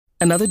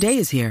Another day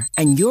is here,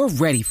 and you're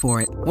ready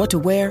for it. What to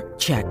wear?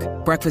 Check.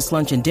 Breakfast,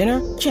 lunch, and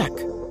dinner? Check.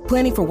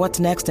 Planning for what's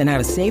next and how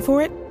to save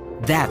for it?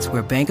 That's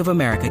where Bank of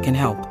America can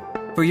help.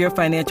 For your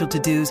financial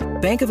to-dos,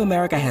 Bank of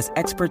America has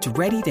experts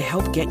ready to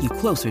help get you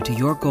closer to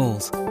your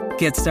goals.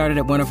 Get started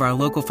at one of our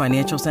local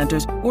financial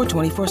centers or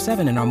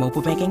 24/7 in our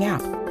mobile banking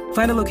app.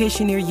 Find a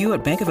location near you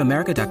at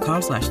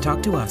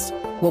bankofamerica.com/talktous.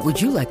 What would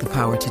you like the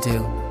power to do?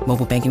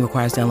 Mobile banking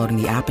requires downloading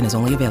the app and is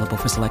only available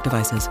for select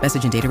devices.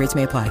 Message and data rates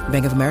may apply.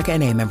 Bank of America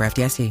N.A., member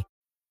FDIC.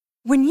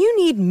 When you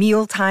need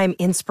mealtime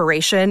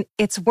inspiration,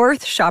 it's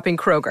worth shopping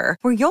Kroger,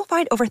 where you'll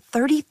find over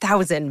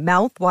 30,000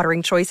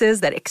 mouth-watering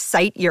choices that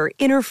excite your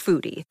inner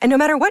foodie. And no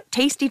matter what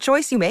tasty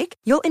choice you make,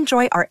 you'll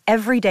enjoy our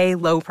everyday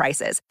low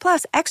prices,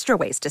 plus extra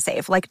ways to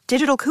save, like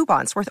digital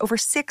coupons worth over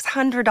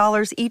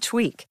 $600 each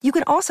week. You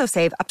can also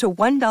save up to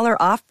 $1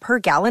 off per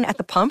gallon at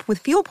the pump with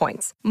fuel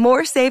points.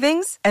 More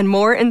savings and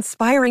more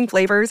inspiring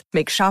flavors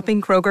make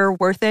shopping Kroger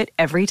worth it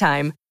every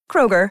time.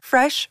 Kroger,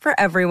 fresh for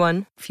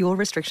everyone. Fuel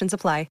restrictions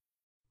apply.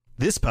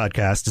 This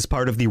podcast is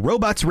part of the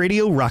Robots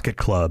Radio Rocket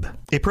Club,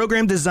 a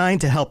program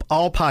designed to help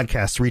all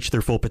podcasts reach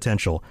their full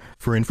potential.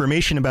 For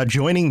information about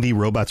joining the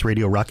Robots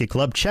Radio Rocket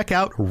Club, check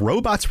out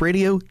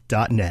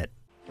robotsradio.net.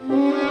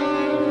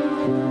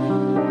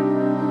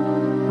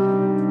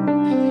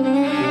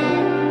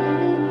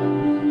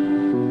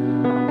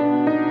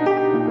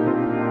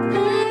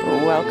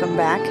 Welcome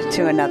back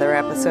to another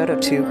episode of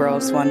Two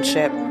Girls, One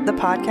Ship, the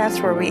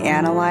podcast where we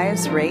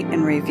analyze, rate,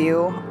 and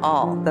review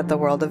all that the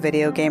world of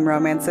video game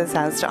romances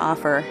has to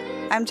offer.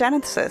 I'm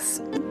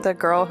Genesis, the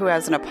girl who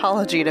has an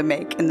apology to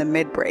make in the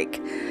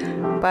mid-break.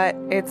 But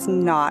it's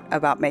not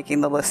about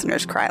making the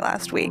listeners cry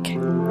last week.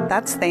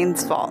 That's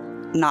Thane's fault,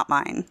 not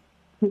mine.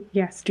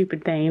 Yeah,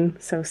 stupid Thane.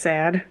 So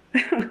sad.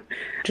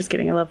 Just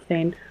kidding, I love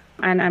Thane.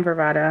 And I'm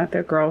Bravada,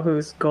 the girl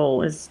whose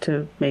goal is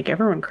to make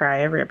everyone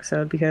cry every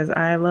episode because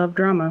I love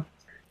drama.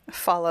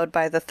 Followed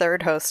by the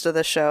third host of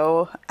the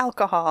show,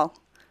 Alcohol,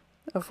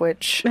 of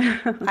which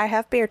I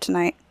have beer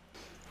tonight.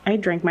 I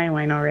drank my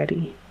wine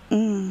already.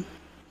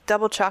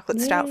 Double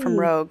chocolate stout from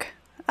Rogue.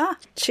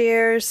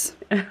 Cheers.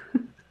 I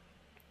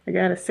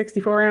got a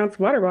 64-ounce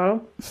water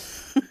bottle.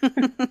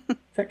 Does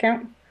that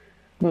count?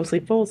 Mostly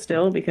full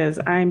still because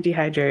I'm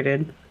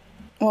dehydrated.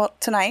 Well,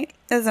 tonight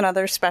is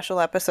another special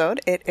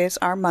episode. It is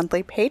our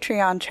monthly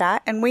Patreon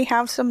chat, and we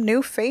have some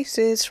new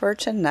faces for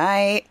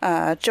tonight.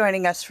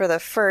 Joining us for the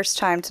first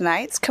time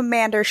tonight is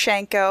Commander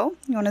Shenko.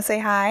 You want to say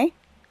hi?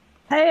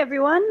 Hi,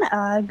 everyone.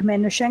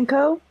 Commander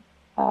Shenko,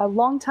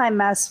 longtime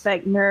Mass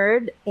Effect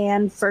nerd,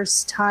 and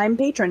first-time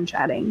patron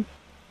chatting.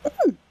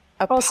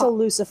 Also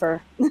Lucifer.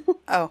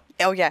 Oh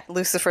yeah,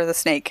 Lucifer the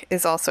Snake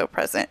is also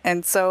present.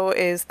 And so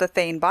is the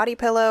Thane body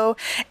pillow,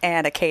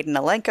 and a Caden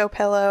Alenko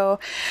pillow,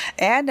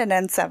 and an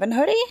N7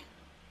 hoodie?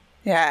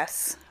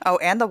 Yes. Oh,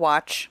 and the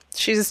watch.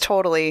 She's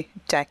totally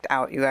decked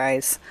out, you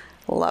guys.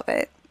 Love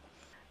it.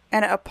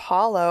 And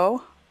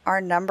Apollo, our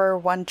number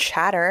one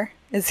chatter,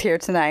 is here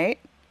tonight.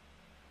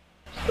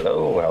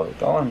 Hello, how's it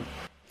going?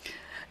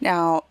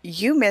 Now,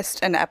 you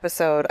missed an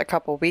episode a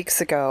couple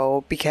weeks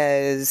ago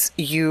because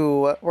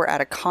you were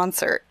at a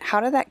concert. How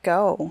did that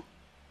go?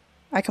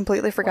 I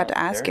completely forgot to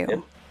ask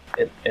you.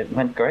 It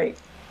went great.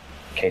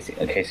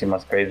 Casey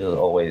Musgraves is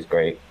always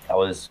great. I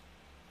was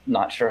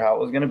not sure how it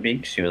was going to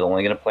be. She was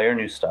only going to play her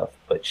new stuff,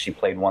 but she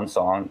played one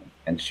song,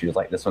 and she was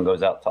like, this one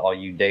goes out to all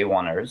you day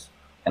oneers,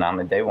 and I'm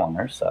a day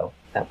oneer, so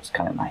that was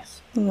kind of nice.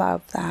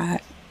 Love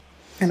that.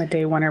 I'm a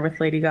day oneer with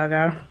Lady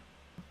Gaga.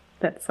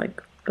 That's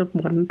like the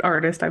one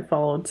artist I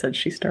followed since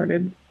she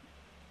started.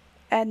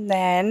 And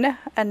then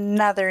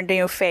another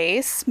new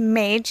face,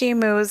 Meiji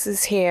Moose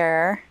is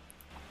here.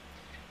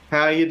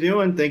 How you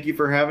doing? Thank you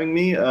for having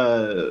me.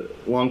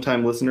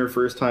 Long-time listener,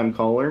 first-time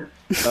caller.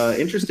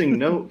 Interesting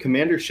note,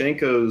 Commander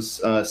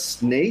Shenko's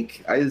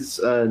snake is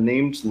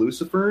named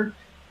Lucifer,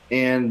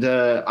 and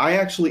I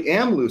actually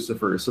am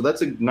Lucifer, so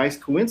that's a nice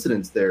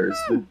coincidence there.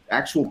 The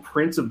actual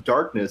Prince of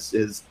Darkness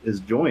is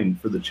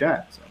joined for the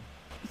chat. So.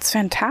 It's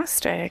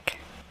fantastic.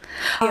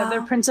 The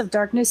other Prince of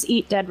Darkness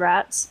eat dead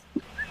rats.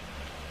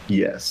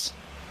 Yes.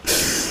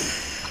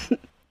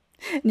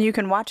 You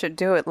can watch it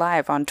do it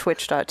live on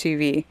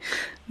twitch.tv/MeijiMoose.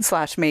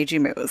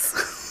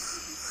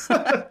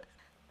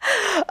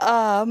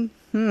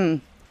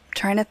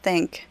 Trying to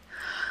think.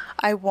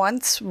 I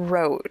once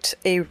wrote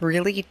a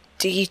really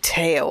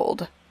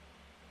detailed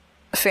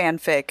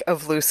fanfic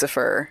of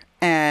Lucifer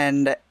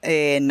and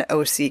an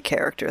OC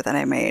character that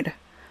I made.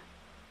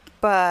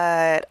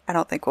 But I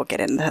don't think we'll get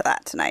into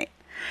that tonight.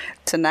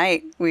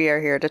 Tonight, we are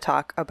here to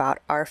talk about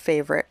our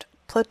favorite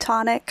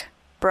platonic,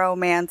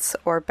 bromance,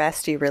 or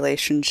bestie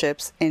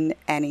relationships in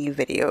any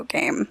video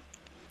game.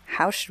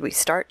 How should we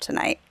start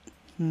tonight?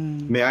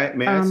 May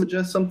I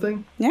suggest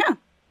something? Yeah.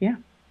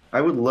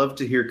 I would love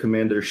to hear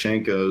Commander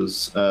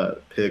Shenko's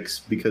picks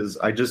because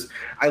I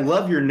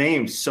love your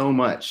name so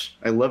much.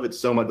 I love it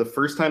so much. The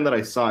first time that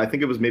I saw, I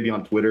think it was maybe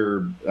on Twitter,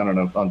 or, I don't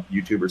know, on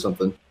YouTube or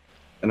something,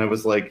 and I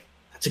was like,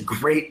 that's a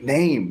great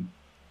name.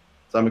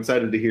 So I'm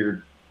excited to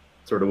hear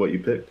sort of what you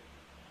picked.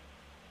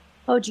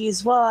 Oh,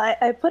 geez. Well,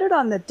 I put it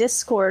on the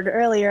Discord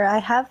earlier. I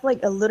have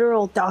like a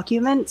literal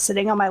document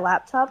sitting on my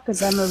laptop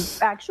because I'm an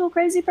actual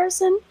crazy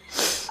person.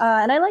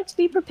 And I like to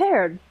be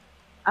prepared.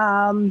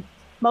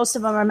 Most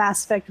of them are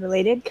Mass Effect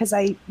related because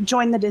I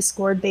joined the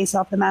Discord based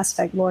off the Mass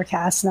Effect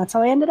Lorecast, and that's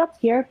how I ended up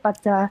here.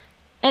 But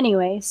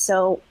anyway,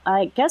 so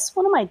I guess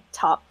one of my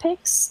top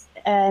picks,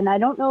 and I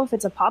don't know if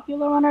it's a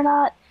popular one or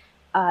not,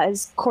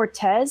 is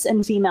Cortez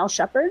and Female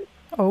Shepherd.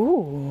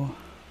 Oh.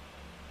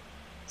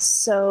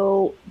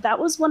 So that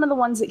was one of the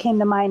ones that came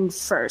to mind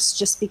first,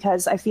 just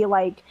because I feel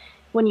like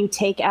when you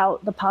take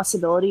out the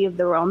possibility of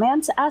the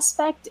romance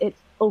aspect, it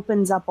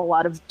opens up a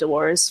lot of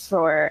doors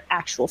for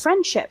actual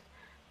friendship.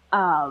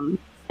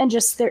 And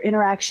just their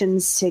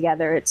interactions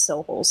together, it's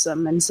so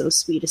wholesome and so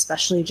sweet,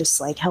 especially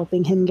just like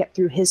helping him get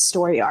through his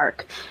story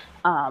arc.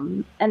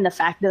 And the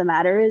fact of the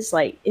matter is,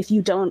 like, if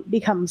you don't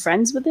become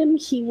friends with him,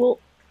 he will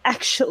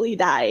actually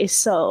die.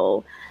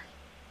 So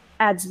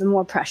adds the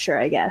more pressure,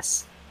 I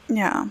guess.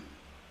 Yeah.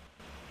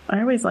 I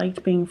always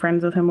liked being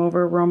friends with him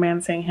over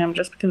romancing him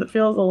just because it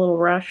feels a little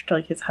rushed,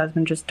 like his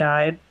husband just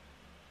died.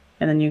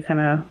 And then you kind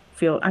of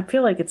I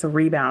feel like it's a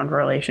rebound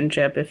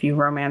relationship if you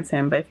romance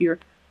him, but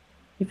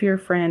if you're a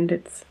friend,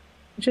 it's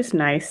just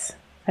nice.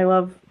 I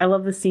love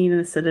the scene in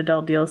the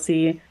Citadel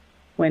DLC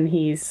when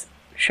he's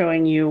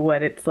showing you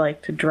what it's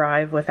like to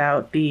drive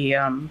without the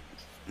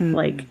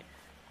like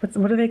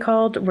what are they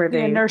called? Where the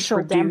they inertial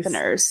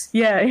dampeners.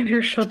 Yeah,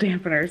 inertial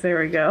dampeners. There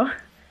we go.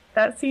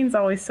 That scene's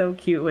always so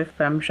cute with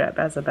FemShep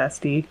as a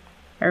bestie.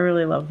 I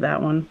really love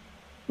that one.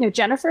 You know,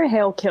 Jennifer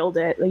Hale killed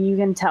it. Like, you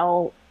can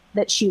tell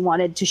that she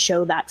wanted to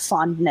show that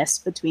fondness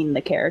between the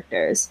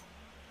characters.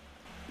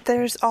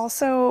 There's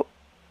also...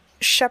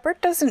 Shepard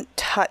doesn't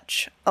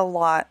touch a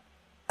lot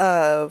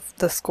of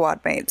the squad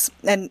mates.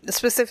 And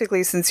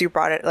specifically, since you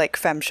brought it, like,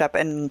 FemShep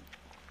and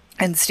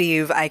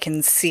Steve, I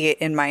can see it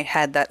in my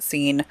head, that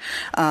scene,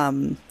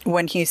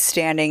 when he's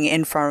standing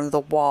in front of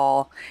the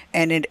wall,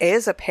 and it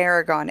is a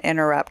Paragon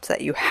interrupt that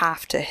you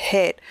have to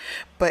hit,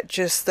 but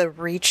just the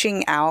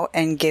reaching out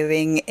and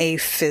giving a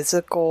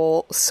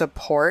physical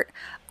support.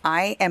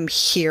 I am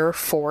here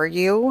for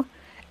you,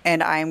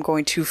 and I am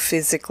going to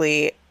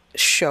physically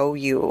show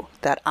you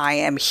that I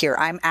am here.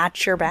 I'm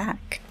at your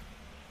back.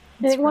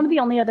 I think one of the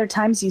only other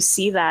times you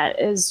see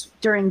that is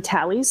during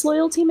Tally's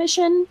loyalty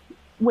mission.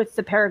 With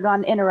the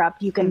Paragon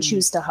interrupt, you can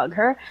choose to hug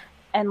her,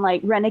 and like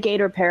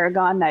Renegade or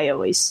Paragon, I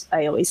always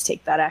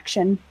take that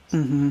action.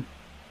 Mm-hmm.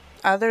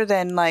 Other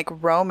than like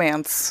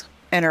romance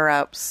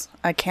interrupts,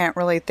 I can't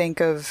really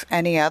think of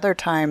any other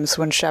times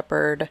when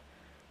Shepard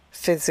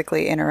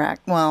physically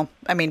interact. Well,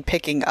 I mean,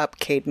 picking up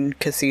Kaidan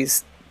because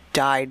he's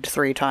died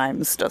 3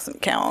 times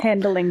doesn't count.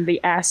 Handling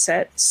the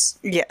assets.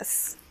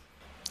 Yes.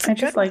 I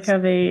just like how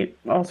they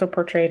also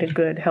portrayed a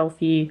good,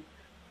 healthy,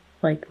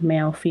 like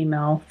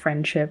male-female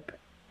friendship.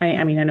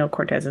 I mean, I know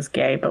Cortez is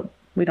gay, but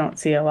we don't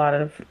see a lot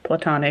of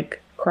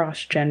platonic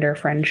cross-gender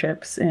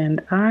friendships,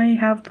 and I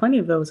have plenty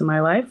of those in my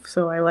life,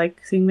 so I like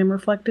seeing them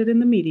reflected in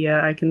the media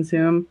I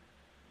consume.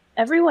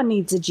 Everyone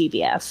needs a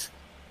GBF.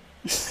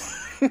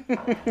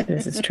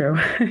 This is true.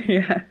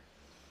 Yeah.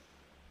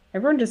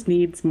 Everyone just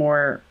needs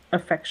more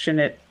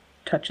affectionate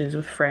touches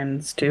with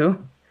friends,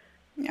 too.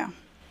 Yeah.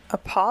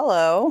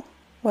 Apollo,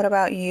 what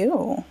about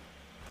you?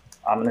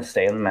 I'm going to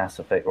stay in the Mass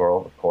Effect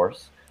world, of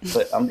course,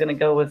 but I'm going to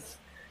go with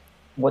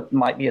what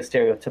might be a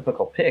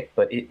stereotypical pick,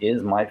 but it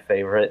is my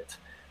favorite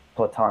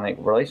platonic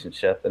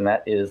relationship, and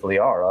that is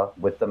Liara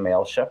with the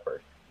male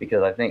Shepard.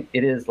 Because I think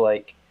it is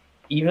like,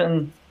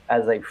 even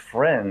as a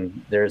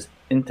friend, there's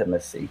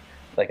intimacy.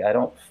 Like, I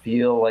don't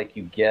feel like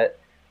you get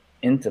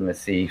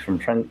intimacy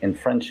in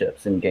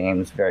friendships in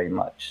games very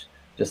much.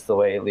 Just the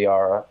way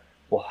Liara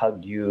will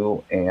hug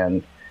you,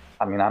 and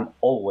I mean, I'm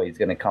always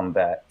going to come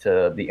back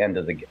to the end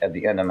of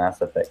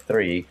Mass Effect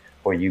 3,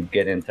 where you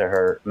get into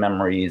her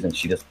memories and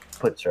she just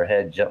puts her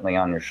head gently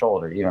on your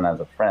shoulder, even as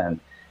a friend.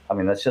 I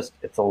mean,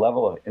 it's a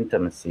level of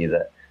intimacy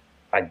that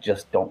I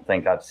just don't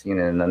think I've seen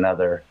in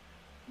another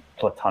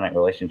platonic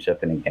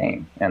relationship in a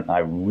game. And I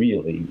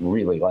really,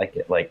 really like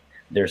it. Like,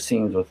 there's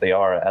scenes with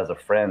Liara as a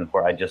friend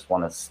where I just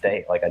want to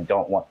stay. Like, I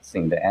don't want the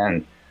scene to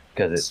end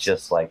because it's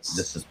just like,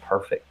 this is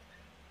perfect.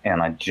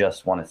 And I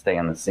just want to stay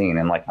in the scene.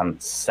 And like, I'm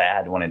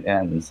sad when it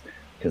ends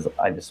because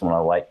I just want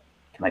to, like,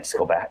 can I just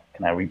go back?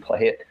 Can I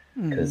replay it?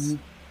 Because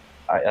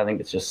I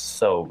think it's just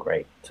so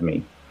great to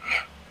me.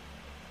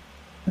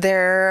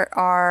 There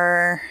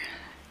are,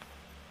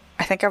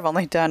 I think I've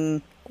only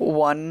done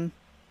 1,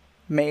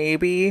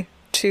 maybe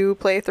 2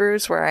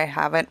 playthroughs where I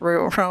haven't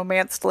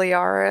romanced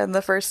Liara in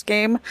the first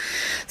game.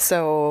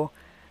 So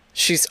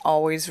she's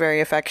always very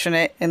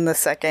affectionate in the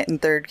second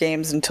and third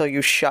games until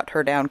you shut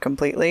her down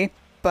completely.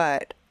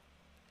 But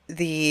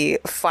the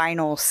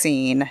final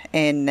scene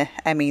in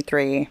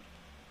ME3,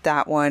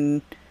 that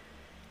one,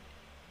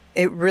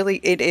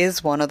 it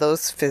is one of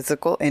those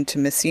physical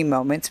intimacy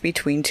moments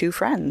between 2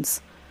 friends.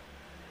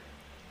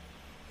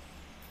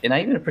 And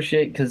I even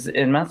appreciate, because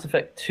in Mass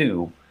Effect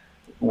 2,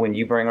 when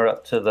you bring her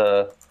up to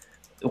the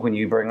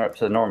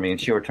normie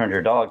and she returns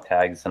her dog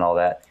tags and all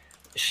that,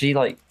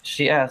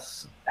 she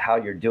asks how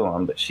you're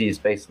doing, but she's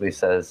basically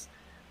says,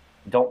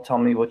 don't tell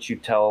me what you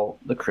tell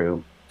the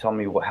crew. Tell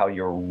me how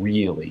you're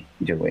really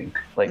doing.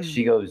 Like,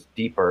 she goes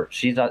deeper.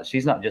 She's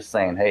not just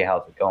saying, hey,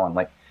 how's it going?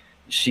 Like,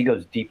 she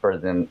goes deeper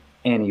than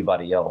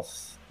anybody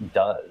else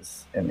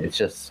does. And it's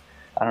just,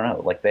 I don't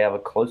know, like, they have a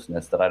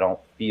closeness that I don't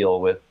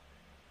feel with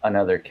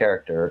another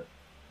character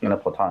in a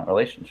platonic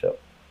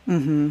relationship.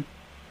 Mm-hmm.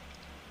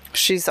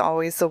 She's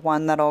always the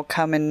one that'll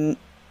come and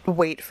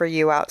wait for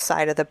you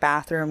outside of the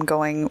bathroom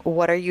going,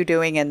 what are you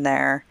doing in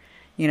there?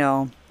 You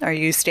know, are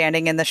you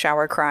standing in the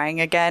shower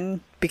crying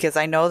again? Because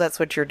I know that's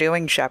what you're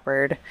doing,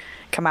 Shepard.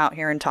 Come out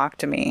here and talk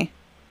to me.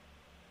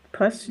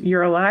 Plus,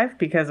 you're alive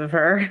because of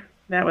her.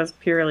 That was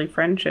purely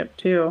friendship,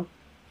 too.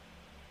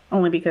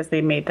 Only because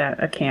they made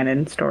that a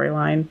canon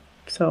storyline.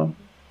 So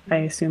I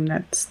assume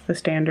that's the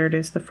standard,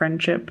 is the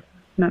friendship,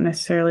 not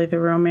necessarily the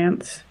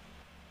romance.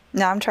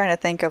 Now I'm trying to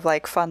think of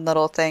like fun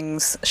little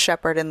things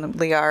Shepard and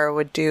Liara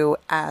would do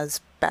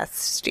as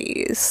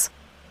besties.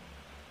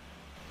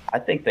 I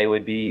think they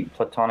would be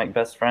platonic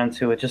best friends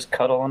who would just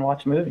cuddle and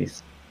watch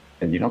movies.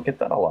 And you don't get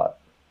that a lot.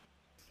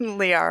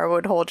 Liara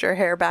would hold your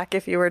hair back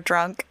if you were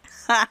drunk.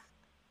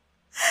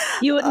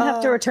 You wouldn't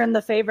have to return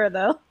the favor,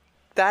 though.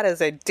 That is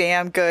a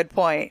damn good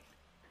point.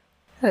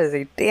 That is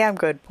a damn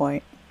good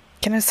point.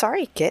 Can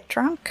Asari get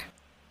drunk?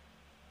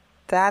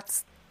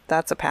 That's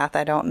a path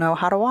I don't know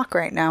how to walk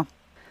right now.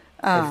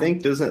 I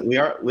think, doesn't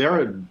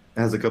Liara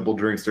has a couple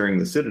drinks during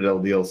the Citadel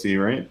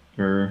DLC, right?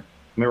 Or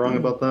am I wrong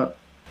about that?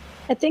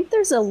 I think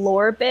there's a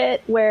lore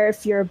bit where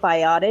if you're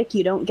biotic,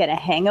 you don't get a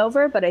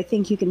hangover, but I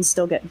think you can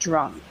still get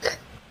drunk.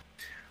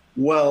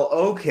 Well,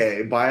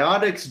 okay.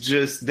 Biotics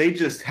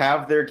just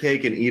have their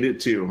cake and eat it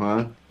too,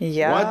 huh?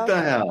 Yeah. What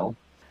the hell?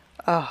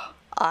 Oh,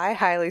 I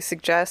highly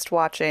suggest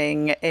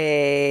watching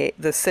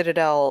the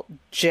Citadel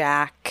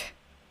Jack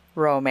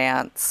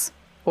romance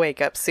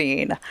wake-up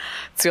scene.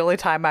 It's the only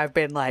time I've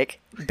been like,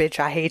 bitch,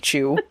 I hate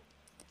you.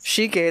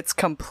 She gets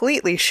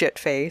completely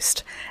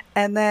shit-faced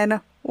and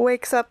then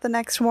wakes up the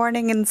next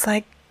morning and it's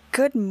like,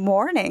 good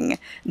morning.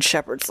 And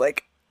Shepard's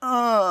like,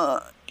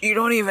 you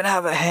don't even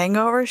have a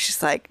hangover?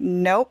 She's like,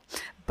 nope.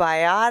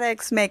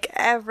 Biotics make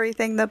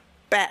everything the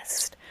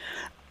best.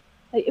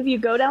 If you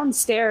go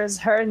downstairs,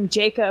 her and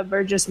Jacob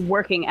are just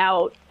working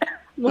out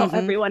while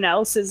everyone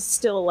else is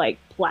still like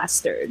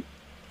plastered.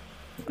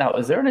 Now,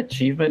 is there an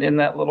achievement in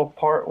that little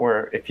part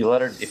where if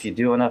you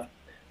do enough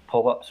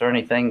pull-ups or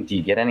anything, do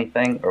you get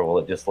anything, or will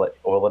it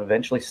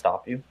eventually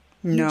stop you?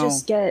 No. You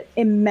just get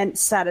immense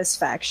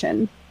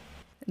satisfaction.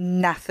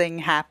 Nothing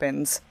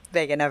happens.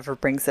 Vega never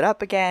brings it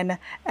up again,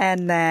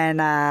 and then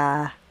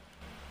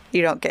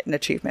you don't get an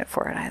achievement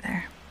for it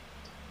either.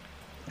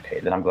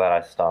 Okay, then I'm glad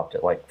I stopped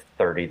at like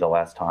 30 the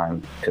last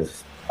time,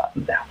 because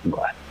I'm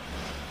glad.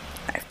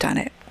 I've done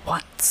it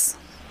once.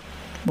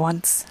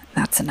 Once,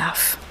 that's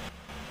enough.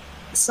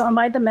 So am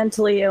I the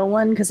mentally ill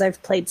one because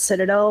I've played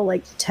Citadel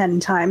like 10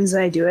 times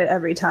and I do it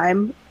every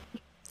time?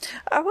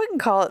 I wouldn't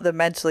call it the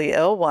mentally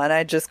ill one.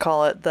 I'd just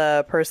call it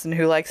the person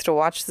who likes to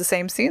watch the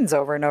same scenes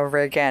over and over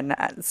again.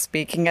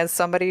 Speaking as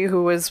somebody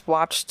who has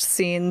watched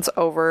scenes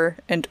over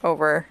and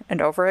over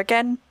and over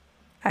again,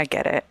 I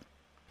get it.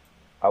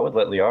 I would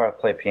let Liara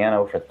play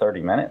piano for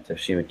 30 minutes if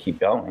she would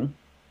keep going.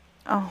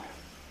 Oh,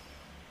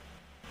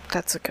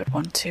 that's a good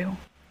one too.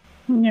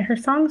 Yeah, her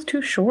song's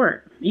too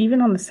short,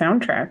 even on the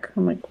soundtrack.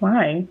 I'm like,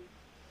 why?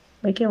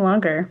 Make it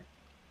longer.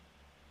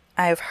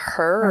 I've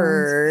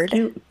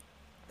heard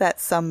that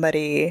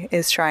somebody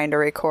is trying to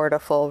record a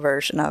full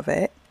version of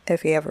it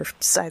if he ever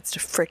decides to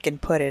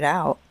frickin' put it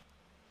out.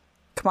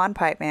 Come on,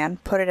 Pipe Man,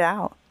 put it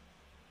out.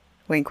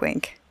 Wink,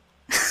 wink.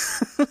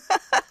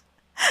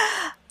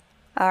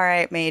 All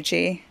right,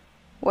 Meiji,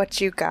 what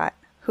you got?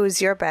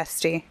 Who's your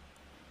bestie?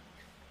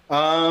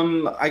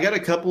 I got a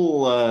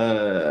couple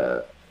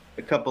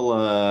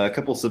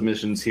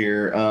submissions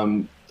here.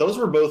 Those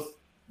were both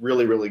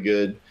really, really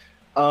good.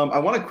 I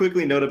want to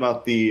quickly note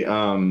about the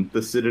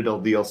Citadel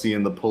DLC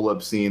and the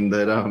pull-up scene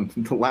that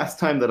the last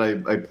time that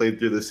I played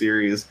through the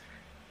series,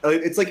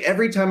 it's like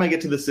every time I get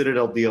to the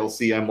Citadel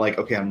DLC, I'm like,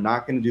 okay, I'm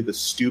not going to do the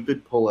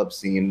stupid pull-up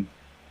scene,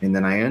 and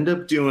then I end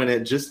up doing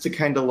it just to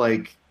kind of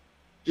like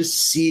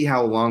just see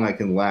how long I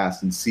can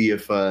last and see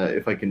if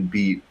I can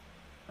beat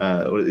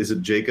is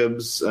it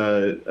Jacob's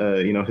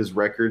his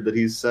record that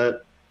he's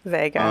set.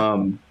 Vega.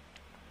 And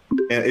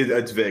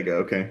it's Vega,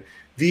 okay.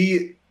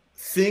 The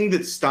thing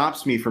that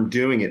stops me from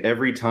doing it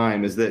every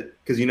time is that,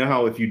 because you know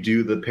how if you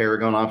do the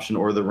Paragon option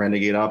or the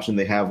Renegade option,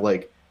 they have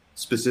like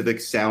specific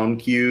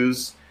sound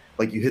cues.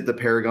 Like you hit the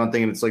Paragon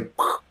thing and it's like,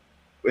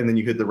 and then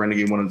you hit the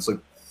Renegade one and it's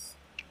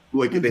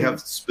like they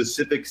have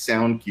specific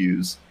sound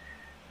cues.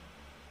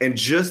 And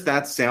just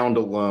that sound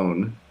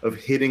alone of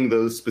hitting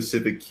those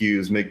specific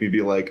cues make me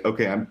be like,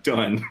 okay, I'm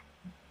done.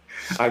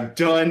 I'm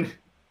done.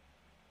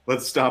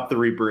 Let's stop the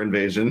Reaper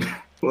invasion.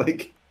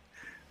 Like,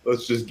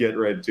 let's just get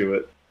right to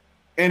it.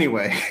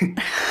 Anyway,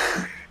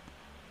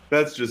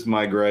 that's just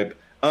my gripe.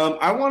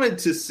 I wanted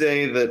to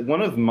say that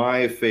one of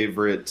my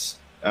favorite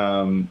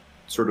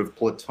sort of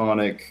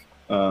platonic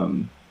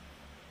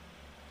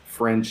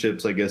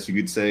friendships, I guess you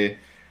could say.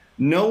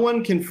 No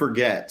one can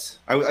forget.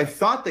 I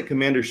thought that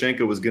Commander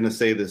Shenko was going to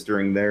say this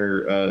during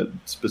their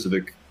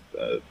specific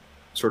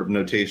sort of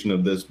notation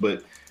of this,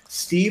 but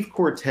Steve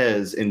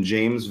Cortez and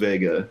James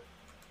Vega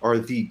are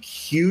the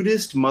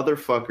cutest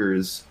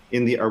motherfuckers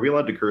in the... Are we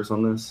allowed to curse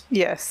on this?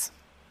 Yes.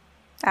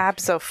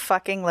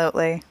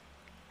 Abso-fucking-lutely.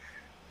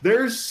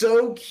 They're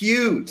so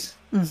cute.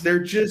 Mm-hmm.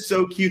 They're just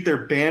so cute.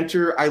 Their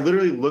banter. I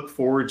literally look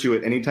forward to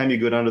it anytime you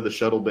go down to the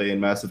shuttle bay in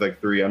Mass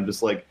Effect 3. I'm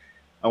just like,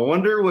 I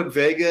wonder what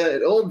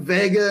old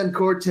Vega and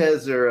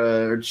Cortez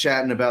are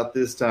chatting about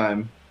this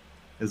time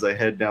as I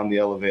head down the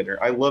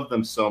elevator. I love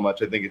them so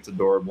much. I think it's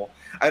adorable.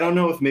 I don't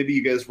know if maybe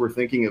you guys were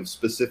thinking of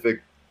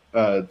specific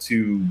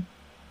to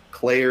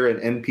Claire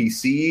and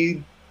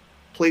NPC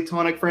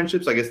platonic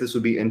friendships. I guess this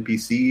would be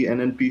NPC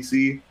and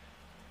NPC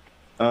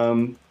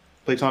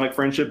platonic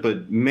friendship.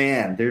 But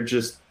man, they're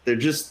just the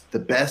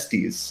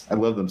besties. I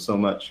love them so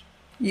much.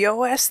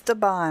 Yo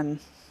Esteban.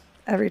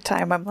 Every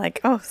time I'm like,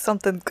 oh,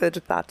 something good's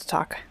about to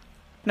talk.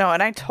 No,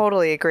 and I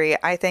totally agree.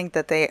 I think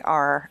that they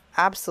are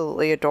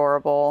absolutely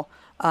adorable.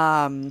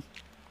 Talking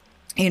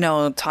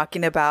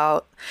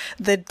about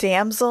the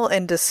damsel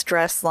in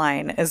distress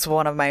line is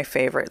one of my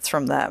favorites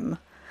from them.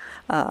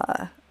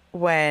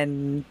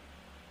 When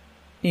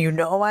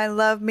I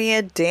love me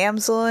a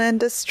damsel in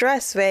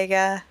distress,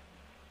 Vega.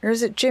 Or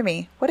is it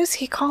Jimmy? What does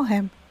he call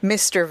him?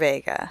 Mr.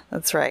 Vega.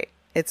 That's right.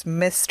 It's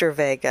Mr.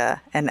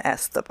 Vega and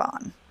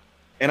Esteban.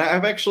 And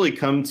I've actually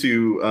come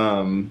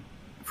to,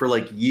 for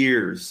like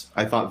years,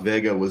 I thought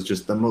Vega was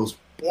just the most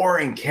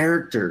boring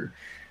character.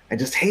 I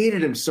just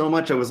hated him so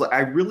much. I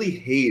really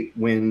hate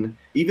when,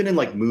 even in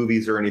like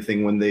movies or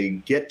anything, when they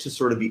get to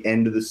sort of the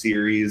end of the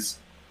series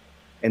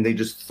and they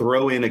just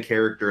throw in a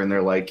character and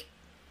they're like,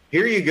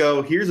 here you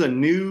go. Here's a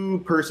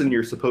new person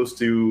you're supposed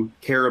to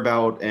care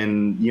about.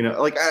 And, I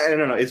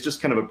don't know. It's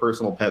just kind of a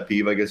personal pet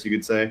peeve, I guess you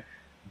could say.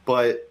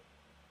 But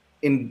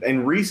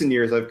in recent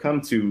years, I've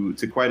come to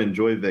quite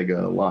enjoy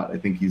Vega a lot. I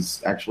think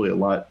he's actually a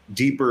lot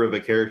deeper of a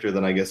character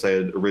than I guess I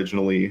had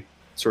originally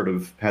sort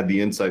of had the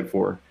insight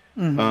for.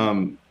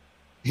 Mm-hmm.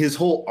 His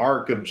whole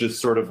arc of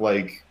just sort of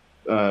like,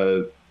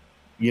 coming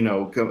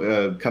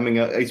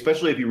up,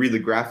 especially if you read the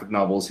graphic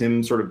novels,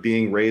 him sort of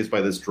being raised by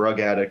this drug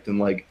addict and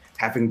like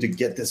having to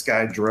get this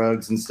guy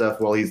drugs and stuff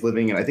while he's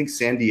living in, I think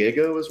San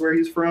Diego is where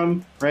he's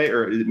from, right?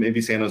 Or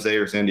maybe San Jose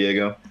or San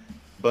Diego,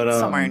 but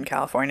somewhere in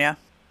California.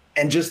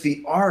 And just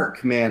the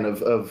arc, man,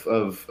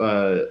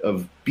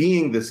 of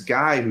being this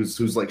guy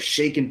who's like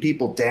shaking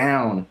people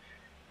down,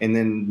 and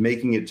then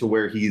making it to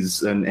where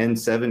he's an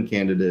N7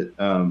 candidate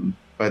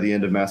by the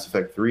end of Mass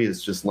Effect 3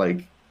 is just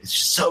like, it's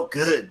just so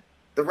good.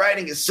 The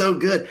writing is so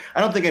good.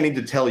 I don't think I need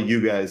to tell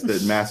you guys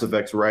that Mass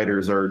Effect's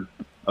writers are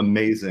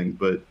amazing,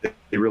 but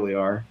they really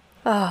are.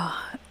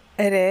 Oh,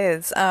 it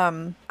is.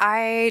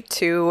 I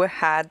too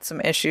had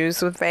some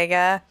issues with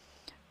Vega,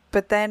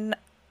 but then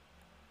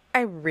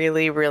I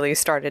really, really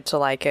started to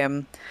like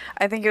him.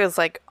 I think it was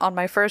like on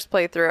my first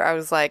playthrough, I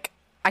was like,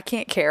 I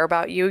can't care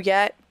about you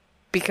yet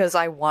because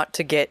I want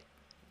to get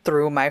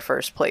through my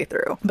first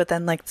playthrough. But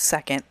then like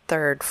second,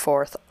 third,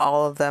 fourth,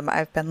 all of them,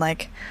 I've been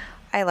like,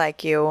 I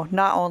like you.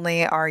 Not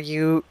only are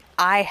you,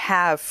 I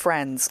have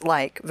friends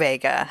like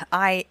Vega.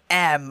 I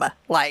am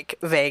like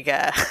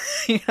Vega.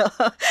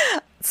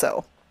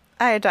 So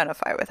I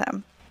identify with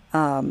him.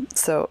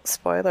 So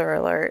spoiler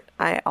alert,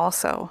 I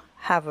also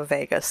have a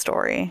Vega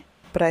story.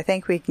 But I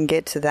think we can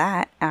get to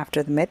that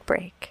after the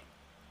mid-break.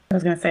 I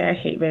was going to say I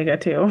hate Vega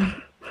too.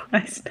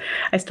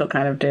 I still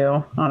kind of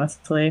do,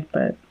 honestly,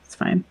 but it's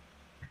fine.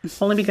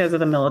 Only because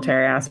of the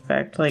military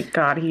aspect. Like,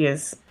 God, he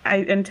is...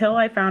 until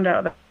I found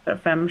out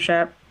that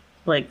FemShep,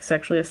 like,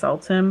 sexually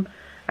assaults him,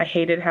 I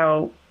hated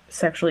how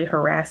sexually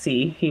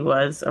harassy he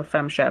was of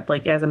FemShep.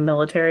 Like, as a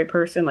military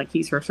person, like,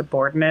 he's her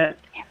subordinate.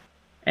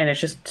 And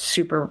it's just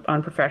super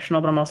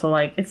unprofessional, but I'm also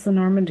like, it's the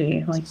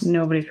Normandy. Like,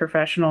 nobody's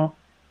professional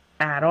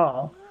at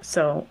all.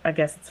 So I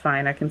guess it's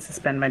fine. I can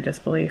suspend my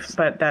disbelief.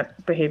 But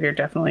that behavior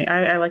definitely,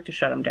 I like to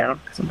shut him down.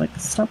 Because I'm like,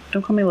 stop,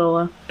 don't call me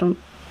Lola. Don't.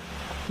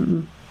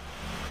 I'm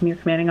your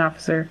commanding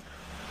officer.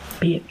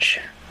 Bitch.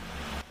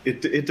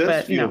 It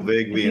does feel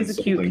vaguely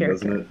insulting,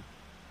 doesn't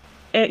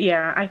it?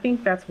 Yeah, I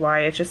think that's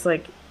why. It's just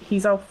like,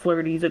 he's all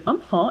flirty. He's like,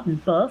 I'm hot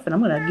and buff, and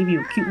I'm going to give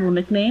you a cute little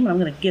nickname, and I'm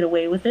going to get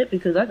away with it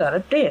because I got a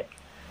dick.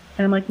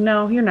 And I'm like,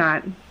 no, you're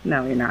not.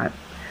 No, you're not.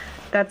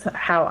 That's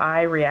how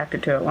I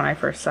reacted to it when I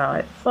first saw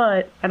it.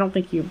 But I don't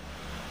think he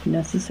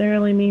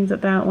necessarily means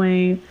it that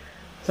way.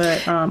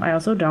 But I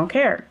also don't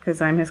care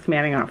because I'm his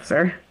commanding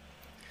officer.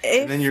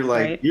 And then you're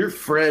like, right? You're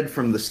Fred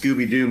from the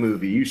Scooby-Doo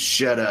movie. You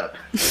shut up.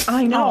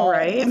 I know,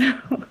 right?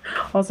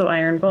 Also,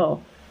 Iron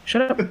Bull.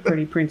 Shut up,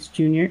 Freddie Prinze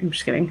Jr. I'm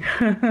just kidding.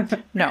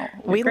 No,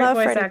 we love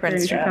Freddie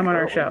Prinze Jr. Come on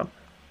our show.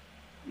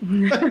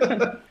 Can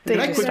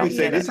I quickly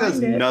say, this has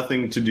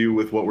nothing to do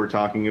with what we're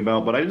talking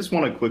about, but I just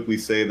want to quickly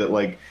say that,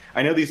 like,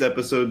 I know these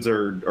episodes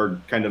are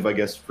kind of, I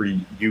guess, for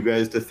you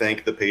guys to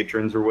thank the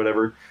patrons or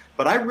whatever,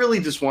 but I really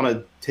just want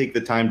to take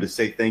the time to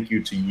say thank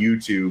you to you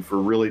two for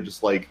really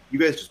just, like, you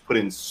guys just put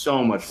in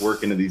so much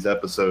work into these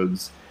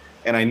episodes,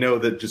 And I know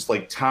that just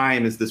like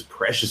time is this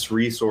precious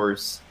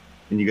resource,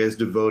 and you guys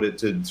devote it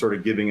to sort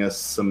of giving us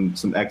some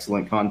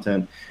excellent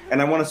content.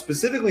 And I want to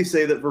specifically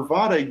say that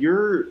Vervada,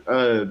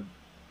 your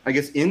I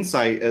guess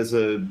insight as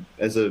a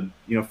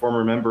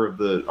former member of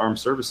the armed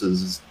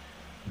services is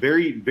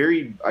very,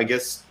 very, I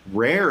guess,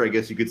 rare, I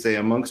guess you could say,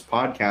 amongst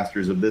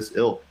podcasters of this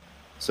ilk.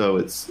 So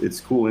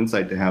it's cool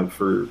insight to have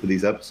for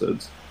these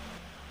episodes.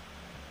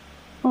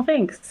 Well,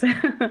 thanks.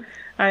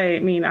 I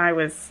mean, I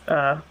was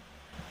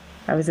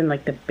in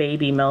like the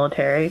baby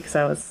military because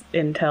I was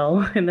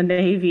intel in the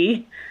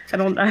Navy.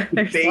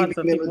 There's baby lots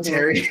of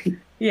military.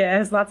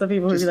 There's lots of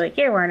people who be like,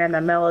 "You weren't in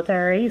the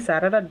military. You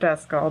sat at a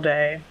desk all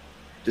day."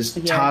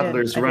 Just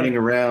toddlers running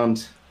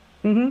around.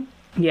 Mm-hmm.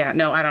 Yeah.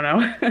 No, I don't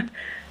know.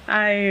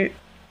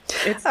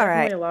 It's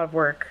definitely a lot of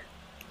work.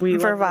 We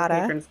love the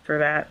patrons for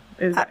that.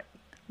 Is that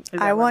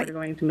we're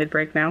going to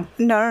mid-break now?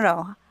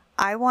 No.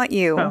 I want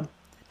you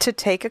to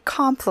take a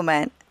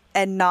compliment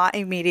and not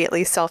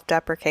immediately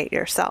self-deprecate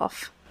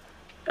yourself.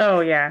 Oh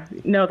yeah,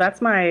 no,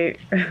 that's my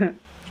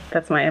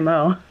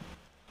MO.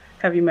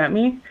 Have you met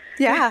me?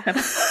 Yeah. I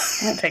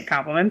don't take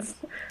compliments.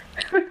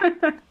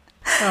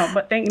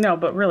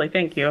 But really,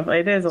 thank you.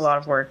 It is a lot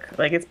of work.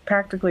 Like, it's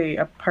practically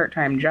a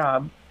part-time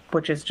job,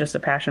 which is just a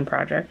passion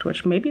project.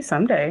 Which maybe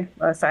someday,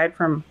 aside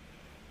from,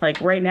 like,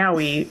 right now,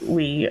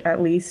 we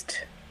at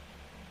least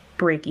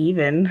break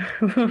even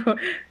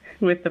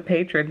with the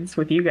patrons,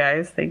 with you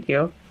guys. Thank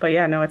you. But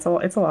yeah, no, it's a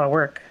lot of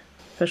work,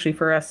 especially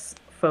for us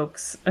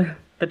folks.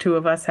 The two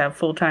of us have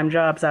full-time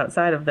jobs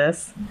outside of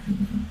this,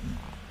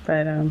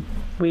 but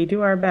we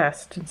do our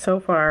best. And so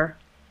far,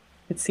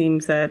 it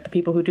seems that the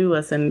people who do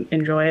listen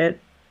enjoy it,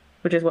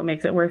 which is what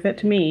makes it worth it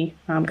to me.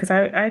 Because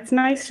it's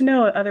nice to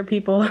know other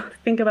people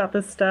think about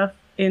this stuff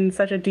in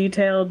such a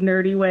detailed,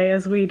 nerdy way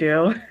as we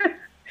do.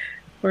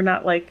 We're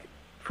not like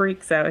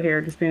freaks out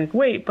here just being like,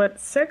 wait, but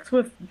sex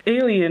with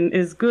alien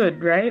is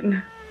good, right?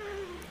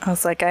 I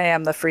was like, I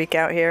am the freak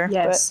out here.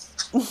 Yes.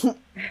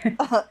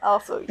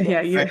 Also,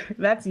 yes. Yeah,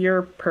 that's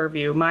your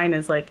purview. Mine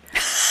is like... I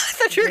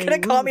thought you were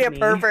going to call me a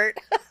pervert.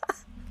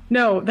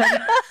 No,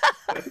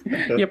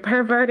 you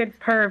perverted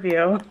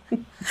purview.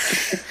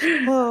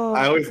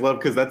 I always love,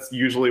 because that's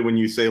usually when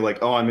you say like,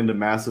 oh, I'm into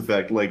Mass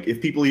Effect. Like,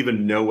 if people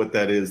even know what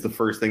that is, the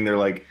first thing they're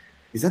like,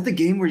 is that the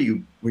game where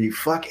you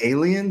fuck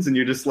aliens? And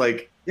you're just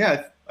like,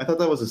 yeah, I thought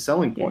that was a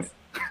selling point.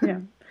 Yes. Yeah,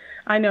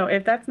 I know.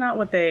 If that's not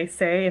what they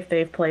say, if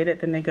they've played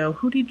it, then they go,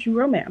 who did you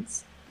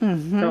romance?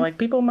 Mm-hmm. So like,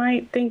 people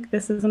might think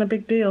this isn't a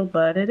big deal,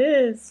 but it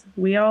is.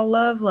 We all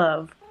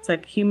love. It's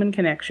like human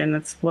connection.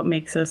 That's what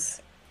makes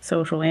us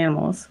social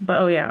animals.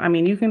 But oh yeah, I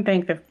mean, you can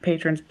thank the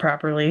patrons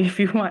properly if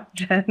you want,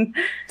 Jen.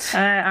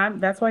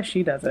 That's why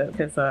she does it,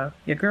 because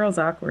your girl's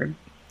awkward.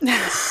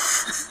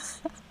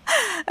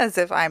 As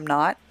if I'm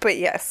not. But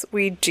yes,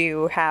 we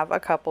do have a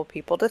couple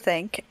people to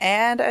thank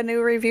and a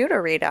new review to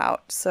read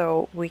out,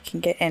 so we can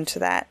get into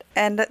that.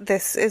 And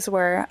this is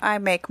where I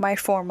make my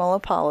formal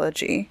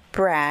apology.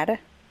 Brad,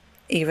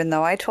 even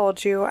though I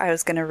told you I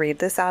was going to read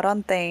this out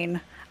on Thane,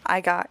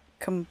 I got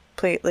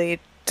completely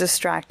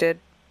distracted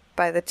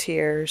by the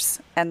tears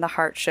and the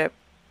hardship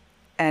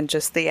and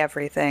just the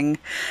everything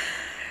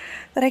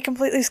that I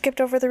completely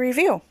skipped over the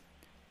review.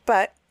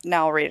 But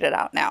now I'll read it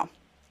out now.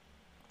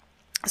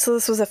 So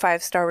this was a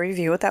 5-star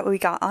review that we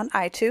got on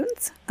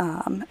iTunes,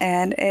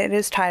 and it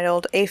is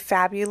titled, A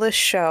Fabulous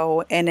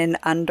Show in an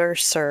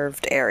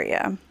Underserved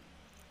Area.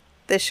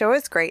 This show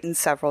is great in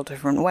several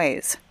different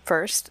ways.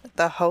 First,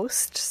 the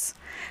hosts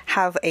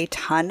have a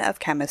ton of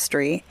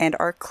chemistry and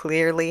are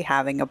clearly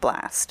having a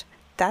blast.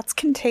 That's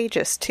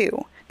contagious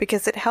too,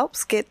 because it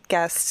helps get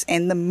guests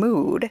in the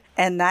mood,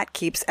 and that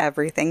keeps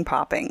everything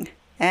popping.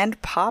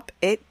 And pop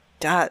it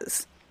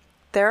does.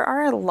 There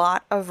are a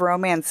lot of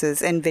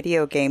romances in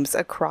video games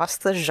across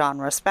the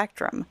genre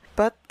spectrum,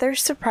 but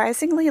there's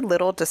surprisingly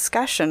little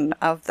discussion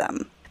of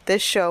them.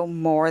 This show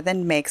more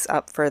than makes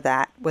up for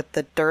that with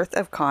the dearth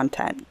of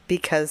content,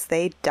 because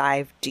they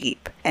dive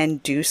deep,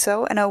 and do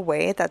so in a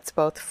way that's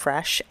both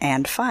fresh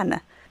and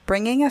fun.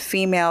 Bringing a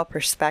female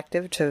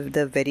perspective to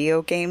the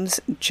video games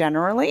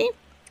generally,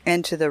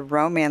 and to the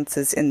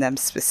romances in them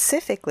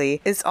specifically,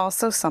 is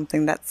also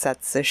something that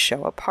sets this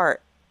show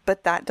apart.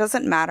 But that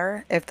doesn't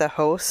matter if the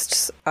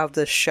hosts of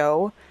the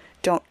show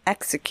don't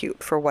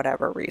execute for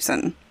whatever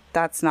reason.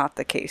 That's not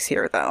the case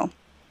here, though.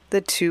 The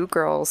two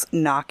girls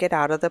knock it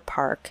out of the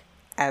park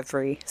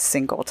every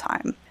single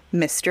time.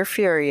 Mr.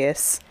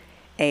 Furious,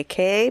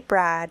 aka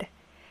Brad,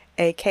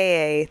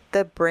 aka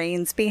the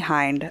brains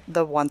behind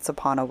the Once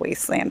Upon a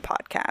Wasteland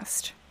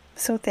podcast.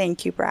 So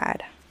thank you,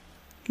 Brad.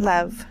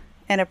 Love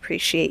and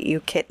appreciate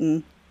you,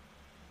 kitten.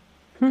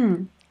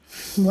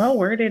 Well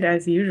worded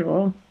as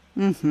usual.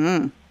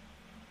 Mm-hmm.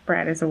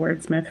 Brad is a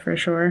wordsmith for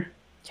sure.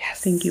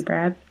 Yes. Thank you,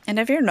 Brad. And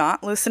if you're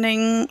not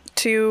listening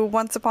to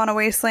Once Upon a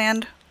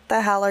Wasteland,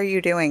 the hell are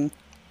you doing?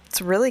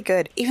 It's really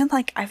good. Even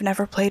like, I've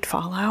never played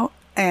Fallout,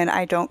 and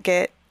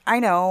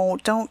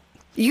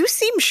you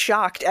seem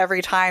shocked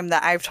every time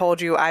that I've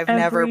told you I've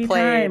never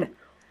played. Time.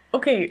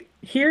 Okay,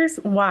 here's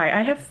why.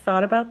 I have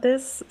thought about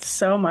this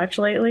so much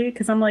lately,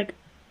 because I'm like,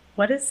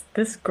 what is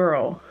this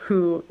girl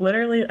who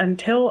literally,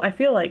 until I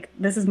feel like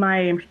this is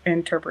my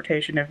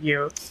interpretation of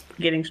you,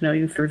 getting to know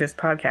you through this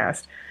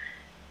podcast,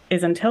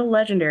 is until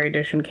Legendary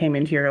Edition came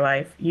into your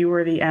life, you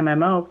were the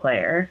MMO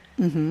player.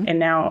 Mm-hmm. And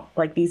now,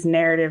 like, these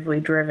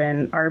narratively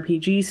driven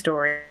RPG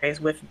stories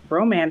with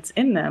romance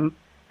in them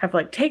have,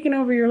 like, taken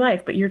over your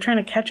life, but you're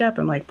trying to catch up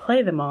and, like,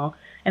 play them all.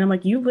 And I'm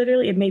like, you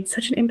literally, it made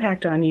such an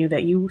impact on you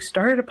that you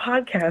started a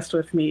podcast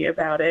with me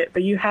about it,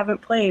 but you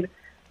haven't played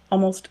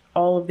almost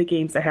all of the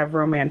games that have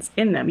romance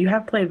in them. You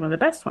have played one of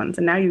the best ones,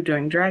 and now you're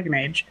doing Dragon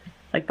Age.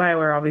 Like,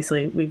 BioWare,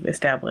 obviously, we've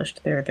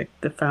established they're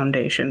the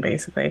foundation,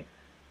 basically,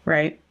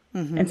 right?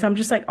 Mm-hmm. And so I'm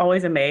just, like,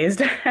 always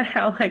amazed at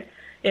how, like,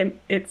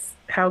 it's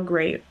how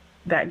great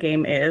that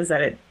game is,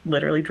 that it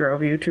literally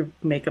drove you to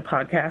make a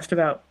podcast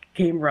about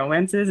game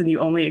romances, and you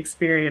only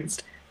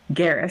experienced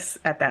Garrus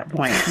at that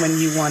point when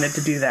you wanted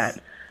to do that.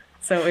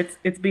 So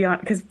it's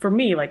beyond, because for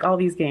me, like, all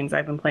these games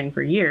I've been playing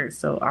for years,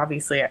 so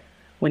obviously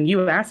when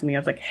you asked me, I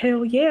was like,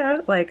 hell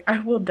yeah, like, I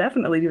will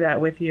definitely do that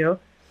with you.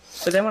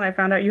 But then when I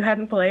found out you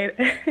hadn't played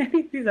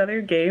any of these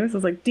other games, I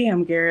was like,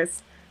 damn,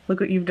 Garrus, look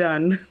what you've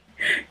done.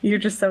 You're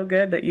just so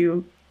good that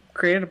you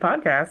created a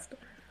podcast.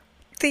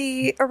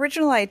 The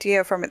original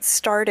idea from it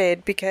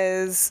started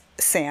because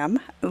Sam,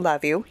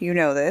 love you, you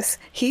know this,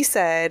 he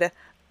said,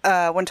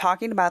 when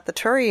talking about the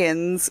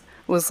Turians,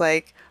 was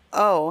like,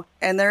 oh,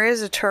 and there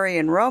is a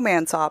Turian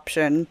romance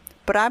option,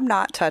 but I'm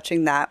not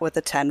touching that with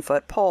a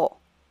 10-foot pole.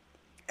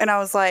 And I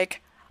was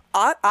like,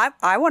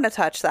 I want to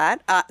touch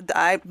that.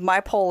 My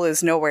pole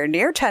is nowhere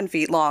near 10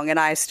 feet long, and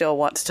I still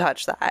want to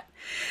touch that.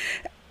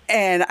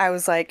 And I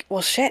was like,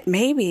 well, shit,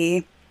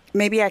 maybe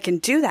I can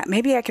do that.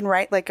 Maybe I can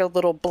write like a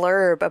little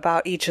blurb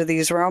about each of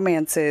these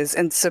romances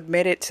and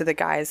submit it to the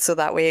guys so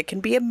that way it can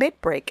be a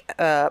mid-break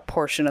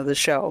portion of the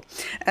show.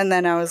 And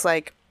then I was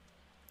like,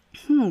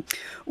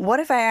 what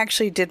if I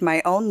actually did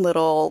my own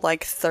little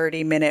like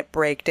 30-minute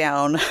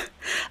breakdown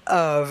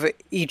of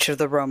each of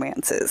the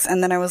romances?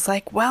 And then I was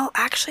like, well,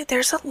 actually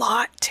there's a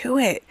lot to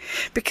it,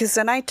 because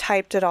then I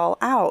typed it all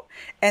out,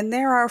 and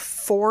there are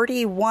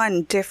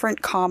 41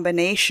 different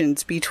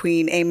combinations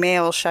between a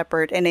male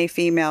shepherd and a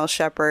female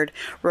shepherd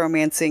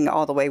romancing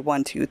all the way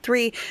 1, 2,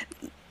 3.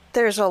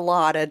 There's a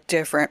lot of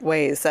different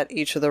ways that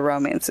each of the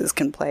romances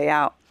can play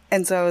out.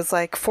 And so it was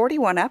like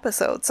 41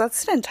 episodes.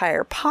 That's an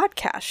entire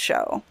podcast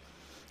show.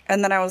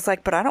 And then I was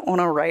like, but I don't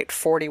want to write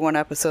 41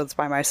 episodes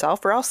by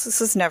myself, or else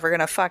this is never going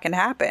to fucking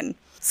happen.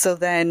 So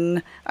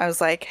then I was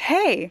like,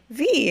 hey,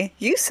 V,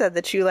 you said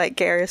that you like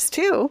Garrus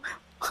too.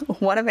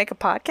 Want to make a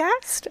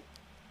podcast?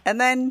 And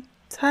then,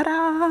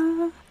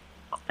 ta-da!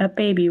 A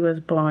baby was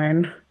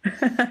born.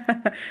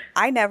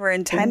 I never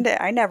intended,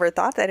 I never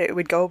thought that it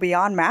would go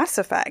beyond Mass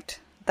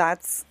Effect.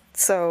 That's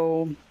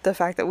so the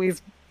fact that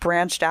we've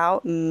branched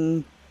out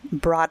and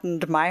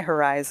broadened my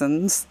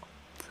horizons.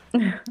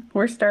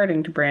 We're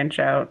starting to branch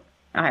out.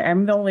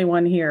 I'm the only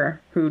one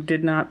here who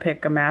did not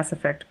pick a Mass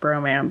Effect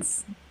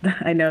bromance.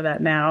 I know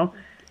that now.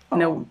 Oh.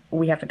 No,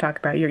 we have to talk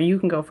about you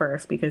can go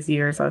first, because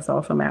yours is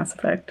also Mass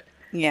Effect.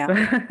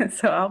 Yeah.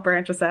 So I'll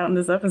branch us out in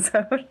this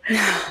episode.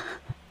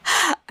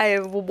 I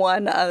have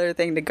one other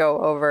thing to go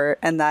over,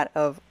 and that,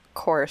 of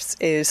course,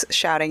 is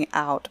shouting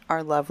out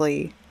our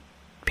lovely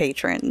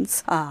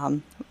patrons,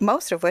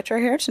 most of which are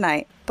here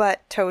tonight.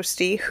 But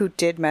Toasty, who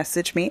did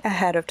message me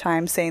ahead of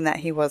time saying that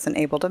he wasn't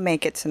able to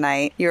make it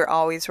tonight, you're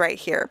always right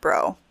here,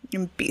 bro,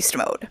 in beast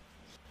mode.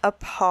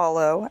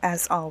 Apollo,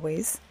 as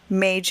always,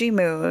 Meiji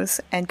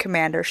Moose, and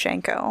Commander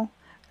Shenko.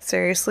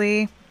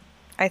 Seriously,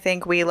 I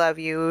think we love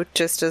you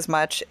just as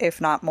much, if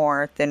not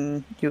more,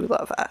 than you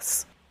love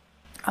us.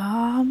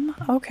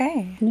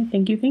 Okay.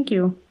 Thank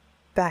you.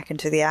 Back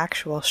into the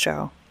actual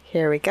show.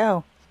 Here we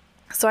go.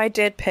 So I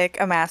did pick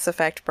a Mass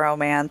Effect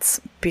bromance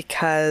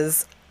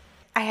because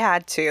I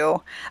had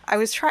to. I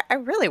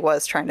really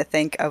was trying to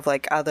think of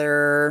like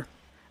other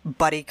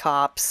buddy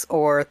cops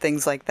or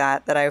things like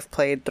that I've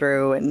played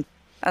through, and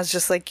I was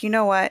just like, you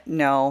know what?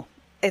 No,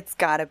 it's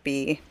gotta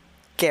be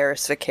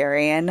Garrus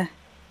Vakarian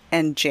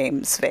and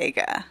James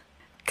Vega.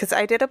 Because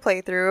I did a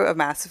playthrough of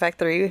Mass Effect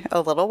 3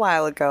 a little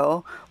while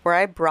ago where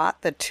I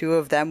brought the two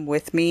of them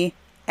with me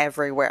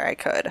everywhere I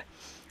could.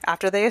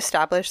 After they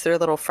established their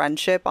little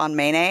friendship on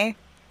Mayne,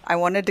 I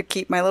wanted to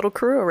keep my little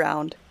crew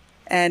around.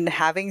 And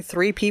having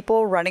 3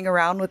 people running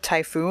around with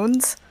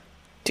Typhoons?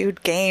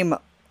 Dude, game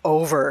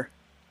over.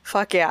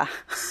 Fuck yeah.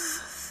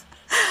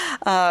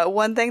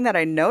 One thing that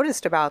I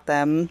noticed about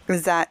them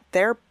is that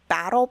their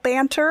battle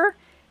banter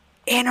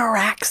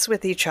interacts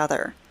with each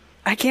other.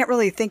 I can't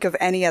really think of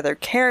any other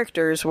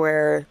characters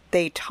where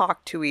they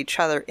talk to each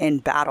other in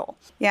battle.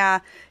 Yeah,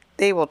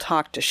 they will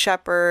talk to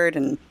Shepard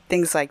and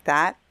things like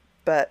that,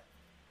 but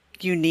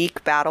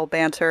unique battle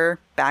banter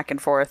back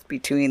and forth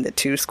between the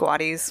two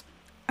squaddies,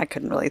 I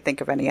couldn't really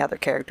think of any other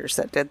characters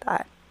that did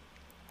that.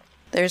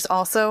 There's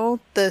also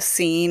the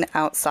scene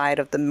outside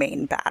of the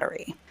main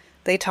battery.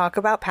 They talk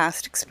about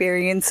past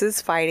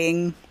experiences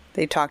fighting.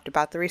 They talked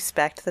about the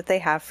respect that they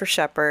have for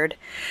Shepard,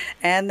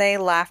 and they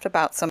laughed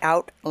about some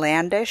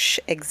outlandish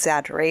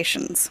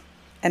exaggerations.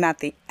 And at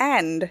the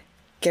end,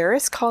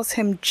 Garrus calls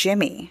him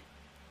Jimmy.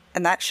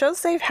 And that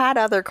shows they've had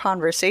other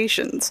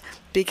conversations,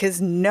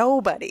 because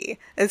nobody,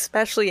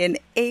 especially an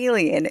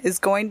alien, is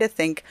going to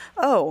think,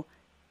 oh,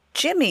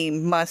 Jimmy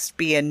must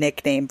be a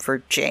nickname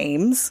for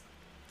James.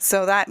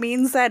 So that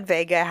means that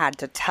Vega had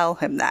to tell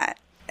him that.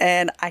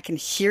 And I can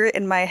hear it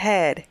in my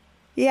head.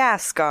 Yeah,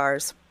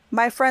 Scars.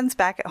 My friends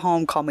back at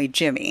home call me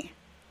Jimmy.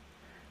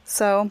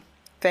 So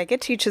Vega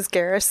teaches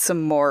Garrus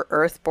some more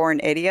Earthborn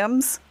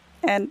idioms,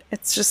 and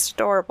it's just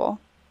adorable.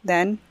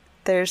 Then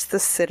there's the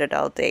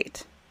Citadel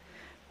date.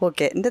 We'll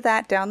get into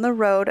that down the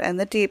road and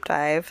the deep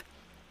dive.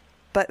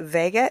 But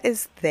Vega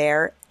is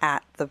there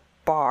at the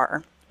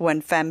bar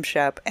when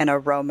FemShep and a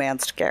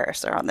romanced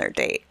Garrus are on their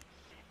date.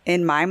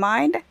 In my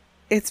mind,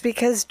 it's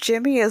because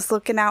Jimmy is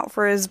looking out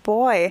for his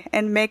boy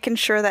and making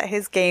sure that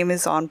his game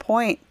is on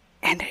point.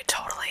 And it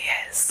totally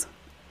is.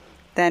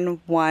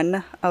 Then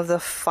one of the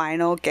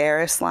final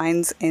Garrus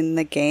lines in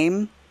the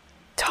game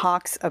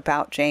talks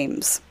about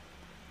James.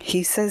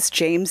 He says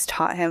James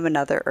taught him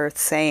another Earth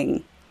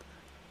saying.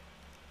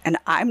 And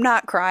I'm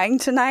not crying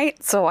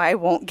tonight, so I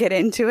won't get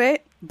into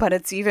it, but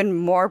it's even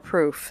more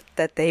proof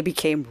that they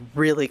became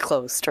really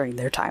close during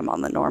their time on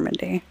the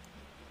Normandy.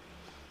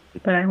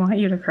 But I want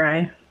you to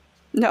cry.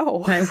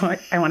 No. I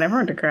want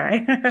everyone to cry.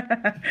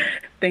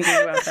 Thinking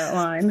about that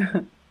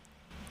line.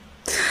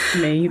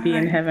 May you be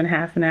in heaven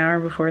half an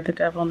hour before the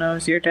devil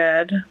knows you're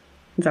dead.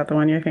 Is that the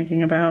one you're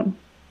thinking about?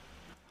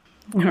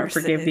 Or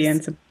forgive the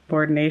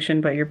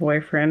insubordination, but your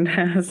boyfriend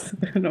has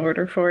an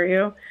order for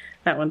you.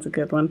 That one's a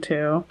good one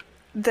too.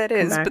 That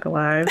is. Come back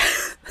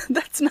alive.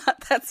 That's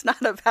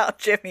not about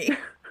Jimmy.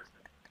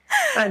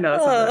 I know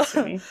it's not about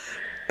Jimmy.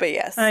 But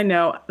yes. I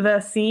know.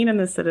 The scene in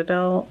the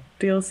Citadel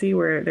DLC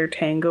where they're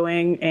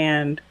tangoing,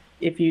 and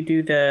if you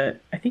do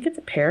I think it's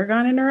a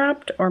Paragon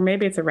interrupt, or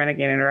maybe it's a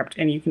Renegade interrupt,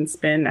 and you can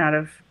spin out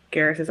of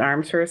Garrus's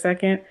arms for a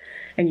second,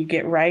 and you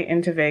get right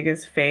into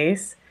Vega's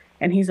face,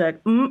 and he's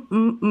like,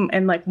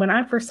 and like when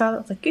I first saw it, I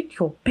was like, get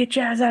your bitch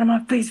ass out of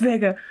my face,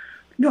 Vega.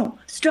 No,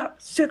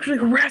 stop sexually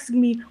harassing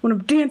me when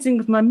I'm dancing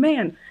with my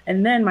man.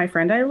 And then my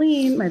friend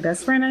Eileen, my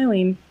best friend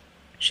Eileen,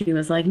 she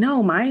was like,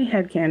 no, my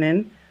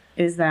headcanon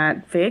is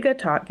that Vega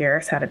taught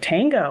Garrus how to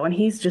tango. And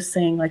he's just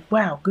saying like,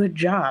 wow, good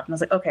job. And I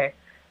was like, okay,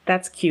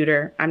 that's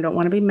cuter. I don't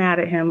want to be mad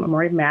at him. I'm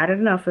already mad at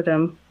enough of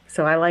him.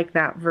 So I like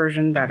that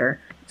version better.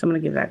 So I'm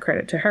going to give that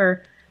credit to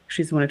her.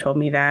 She's the one who told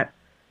me that.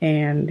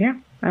 And yeah,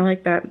 I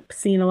like that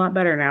scene a lot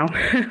better now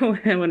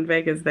when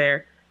Vega's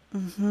there.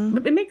 Mm-hmm.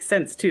 But it makes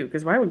sense too,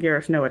 because why would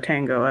Garrus know a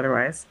tango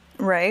otherwise?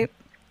 Right.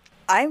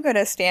 I'm going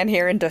to stand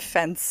here in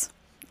defense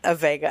of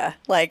Vega.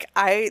 Like,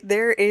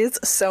 there is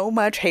so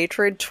much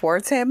hatred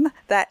towards him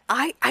that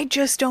I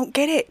just don't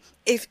get it.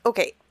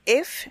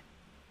 If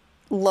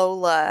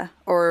Lola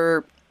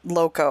or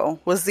Loco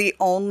was the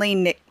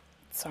only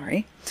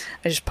sorry,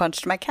 I just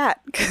punched my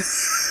cat.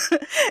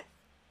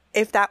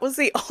 If that was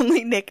the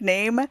only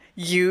nickname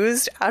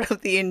used out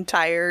of the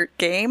entire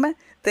game,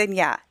 then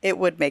yeah, it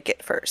would make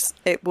it first.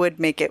 It would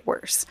make it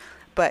worse.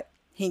 But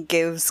he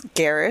gives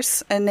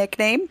Garrus a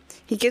nickname.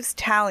 He gives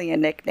Tali a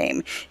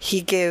nickname.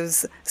 He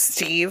gives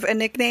Steve a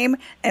nickname.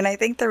 And I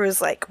think there was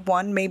like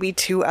one, maybe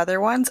two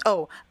other ones.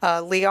 Oh,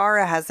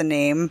 Liara has a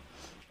name.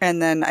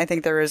 And then I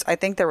think there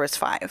was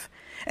 5.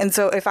 And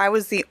so if I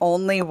was the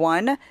only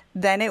one,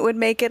 then it would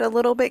make it a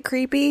little bit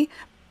creepy.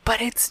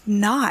 But it's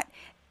not.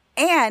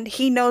 And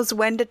he knows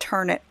when to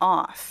turn it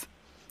off.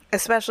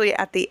 Especially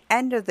at the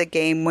end of the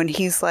game when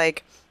he's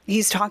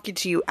talking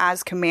to you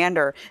as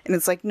commander, and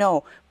it's like,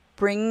 no,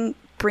 bring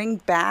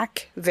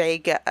back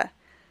Vega.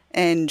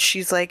 And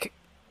she's like,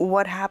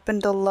 what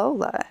happened to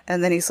Lola?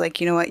 And then he's like,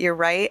 you know what, you're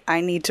right.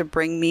 I need to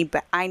bring me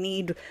back. I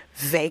need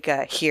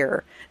Vega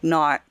here,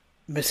 not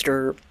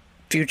Mr.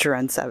 Future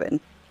N7.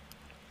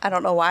 I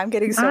don't know why I'm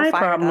getting so fired up about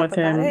it. My problem with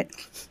him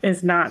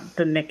is not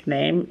the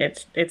nickname.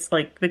 It's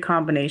like the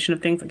combination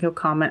of things. Like he'll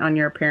comment on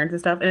your appearance and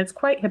stuff. And it's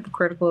quite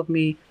hypocritical of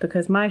me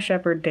because my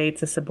Shepard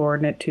dates a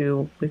subordinate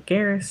with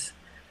Garrus.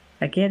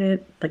 I get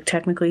it. Like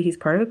technically he's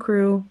part of the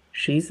crew.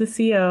 She's the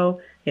CO.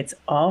 It's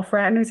all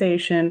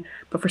fraternization.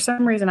 But for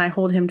some reason I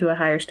hold him to a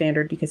higher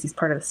standard because he's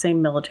part of the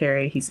same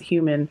military. He's a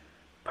human,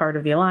 part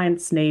of the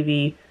Alliance,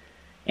 Navy.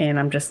 And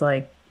I'm just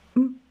like,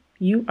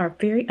 you are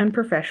very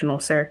unprofessional,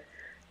 sir.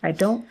 I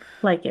don't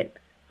like it.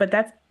 But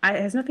it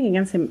has nothing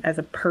against him as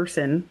a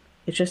person.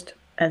 It's just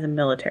as a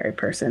military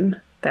person.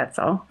 That's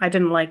all. I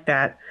didn't like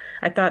that.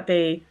 I thought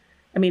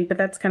but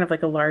that's kind of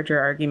like a larger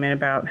argument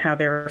about how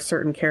there are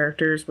certain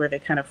characters where they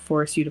kind of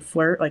force you to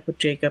flirt, like with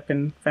Jacob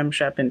and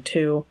FemShep and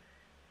 2,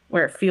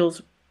 where it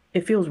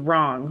feels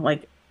wrong.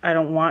 Like, I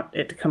don't want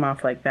it to come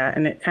off like that.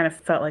 And it kind of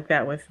felt like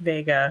that with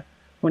Vega.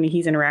 When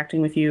he's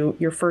interacting with you,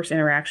 your first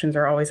interactions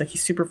are always like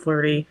he's super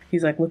flirty.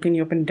 He's like looking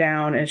you up and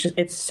down. And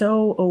it's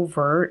so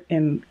overt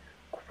and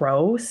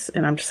gross.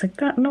 And I'm just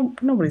like,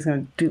 nobody's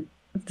going to do.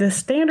 The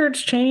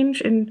standards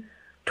change in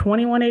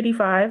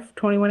 2185,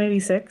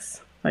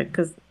 2186. Like,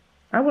 because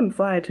I wouldn't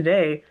fly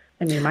today.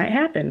 I mean, it might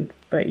happen,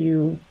 but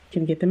you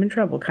can get them in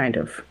trouble, kind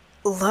of.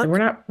 Look, so we're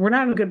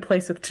not in a good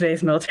place with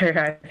today's military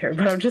either.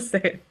 But I'm just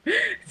saying,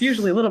 it's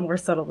usually a little more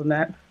subtle than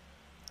that.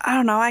 I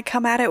don't know, I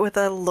come at it with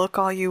a look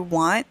all you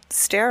want,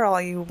 stare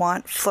all you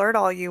want, flirt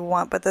all you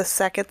want, but the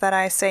second that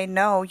I say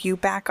no, you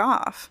back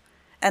off.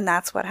 And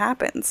that's what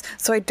happens.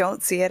 So I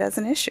don't see it as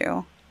an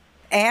issue.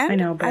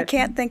 And I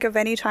can't think of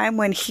any time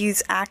when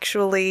he's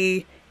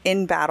actually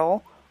in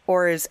battle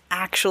or is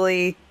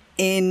actually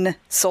in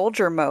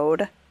soldier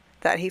mode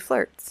that he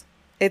flirts.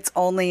 It's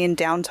only in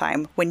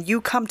downtime when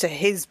you come to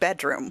his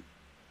bedroom.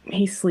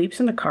 He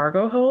sleeps in the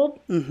cargo hold?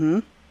 Mm-hmm.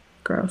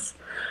 Gross.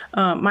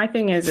 My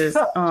thing is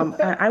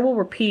I will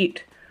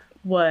repeat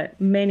what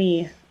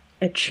many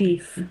a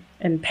chief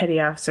and petty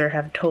officer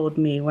have told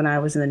me when I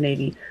was in the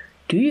Navy.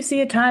 Do you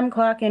see a time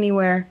clock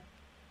anywhere?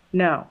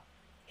 No.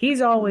 He's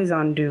always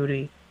on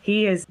duty.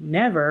 He is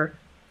never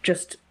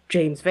just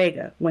James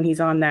Vega when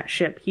he's on that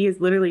ship. He is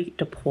literally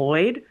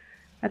deployed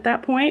at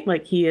that point.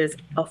 Like, he is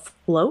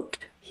afloat.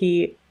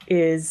 He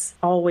is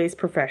always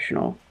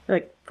professional.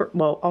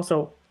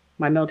 Also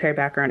my military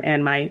background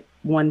and my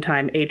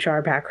one-time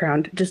HR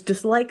background just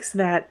dislikes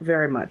that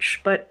very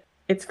much. But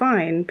it's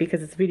fine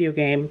because it's a video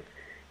game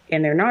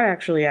and they're not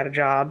actually at a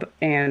job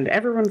and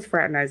everyone's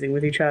fraternizing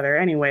with each other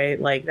anyway.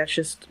 Like, that's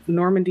just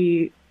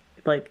Normandy,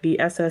 like the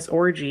SS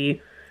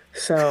orgy.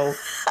 So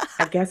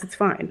I guess it's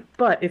fine.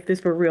 But if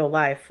this were real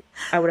life,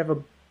 I would have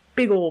a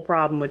big old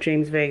problem with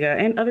James Vega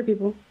and other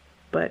people.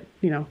 But,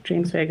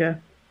 James Vega,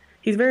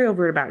 he's very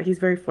overt about it. He's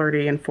very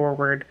flirty and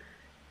forward.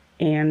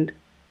 And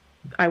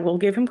I will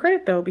give him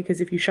credit, though, because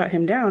if you shut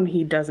him down,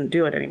 he doesn't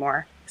do it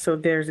anymore. So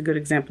there's a good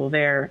example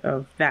there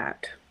of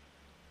that.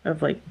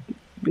 Of like,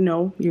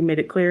 no, you made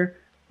it clear.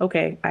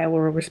 Okay, I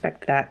will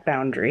respect that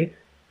boundary.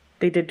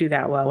 They did do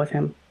that well with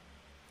him.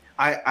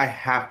 I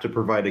have to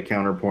provide a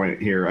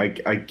counterpoint here.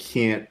 I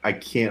can't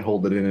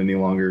hold it in any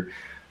longer.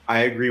 I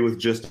agree with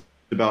just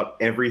about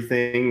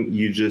everything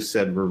you just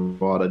said,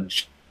 Vervada.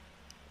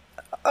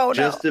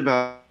 Just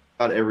about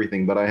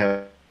everything, but I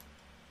have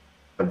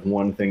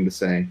one thing to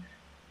say.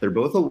 They're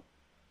both Oh,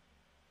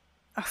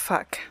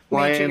 fuck.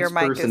 Major, your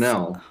mic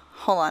personnel. Is...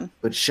 Hold on.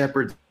 But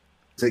Shepard's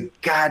a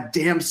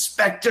goddamn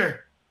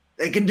Spectre.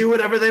 They can do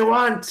whatever they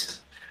want.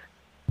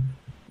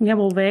 Yeah,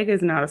 well,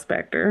 Vega's not a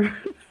Spectre.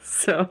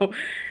 So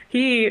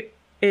he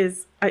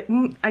is...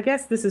 I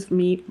guess this is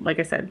me, like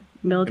I said,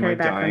 military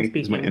background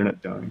speaking. Is my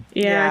internet dying?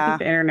 Yeah, I think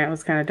the internet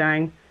was kind of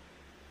dying.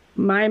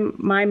 My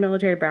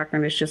military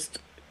background is just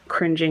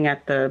cringing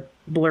at the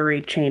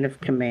blurry chain of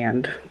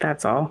command.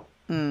 That's all.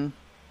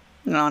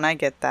 No, and I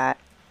get that.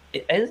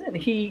 Isn't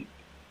he...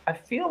 I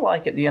feel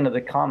like at the end of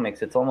the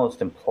comics, it's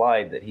almost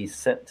implied that he's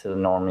sent to the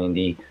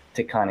Normandy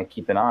to kind of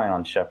keep an eye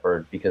on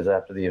Shepard, because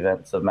after the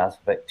events of Mass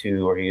Effect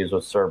 2, where he was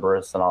with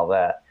Cerberus and all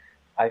that,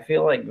 I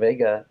feel like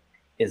Vega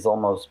is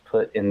almost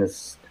put in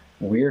this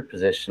weird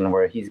position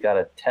where he's got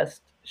to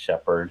test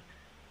Shepard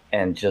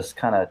and just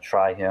kind of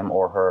try him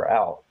or her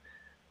out.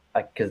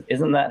 Because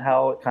isn't that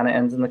how it kind of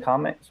ends in the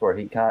comics, where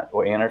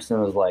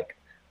Anderson was like,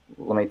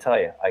 "Let me tell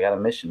you, I got a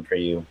mission for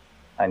you.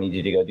 I need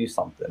you to go do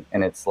something."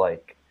 And it's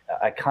like,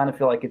 I kind of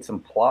feel like it's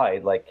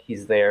implied, like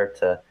he's there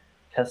to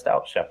test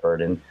out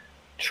Shepard and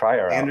try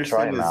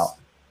him out.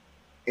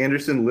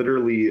 Anderson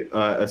literally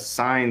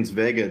assigns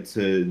Vega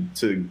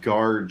to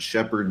guard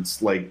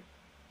Shepard's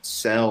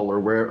cell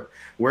or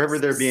wherever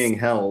they're being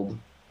held,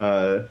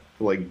 to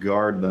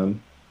guard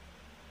them.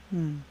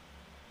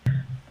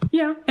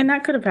 Yeah, and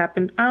that could have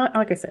happened.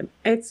 Like I said,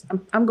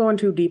 I'm going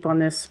too deep on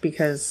this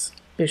because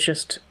it's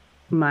just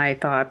my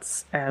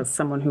thoughts as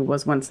someone who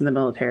was once in the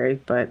military.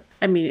 But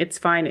I mean, it's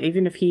fine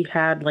even if he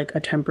had a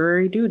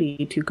temporary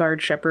duty to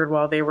guard Shepard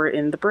while they were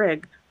in the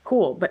brig.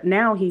 Cool, but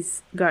now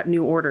he's got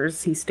new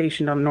orders. He's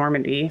stationed on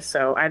Normandy,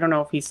 so I don't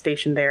know if he's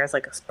stationed there as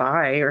a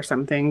spy or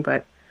something,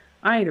 but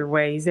either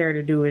way, he's there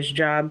to do his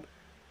job.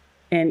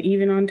 And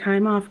even on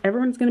time off,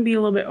 everyone's going to be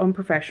a little bit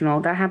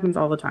unprofessional. That happens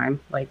all the time,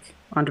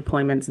 on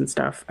deployments and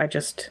stuff. I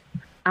just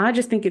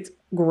think it's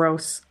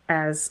gross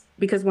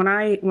because when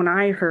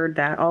I heard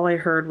that, all I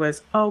heard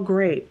was, oh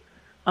great,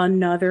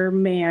 another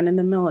man in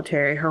the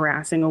military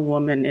harassing a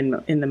woman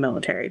in the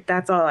military.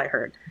 That's all I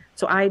heard.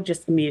 So I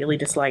just immediately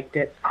disliked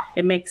it.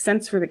 It makes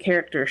sense for the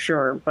character,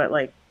 sure, but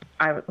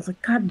I was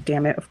like, God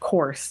damn it, of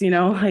course, we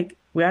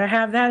gotta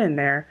have that in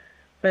there.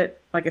 But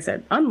like I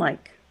said,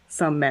 unlike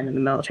some men in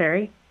the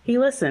military, he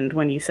listened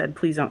when you said,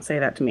 please don't say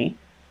that to me.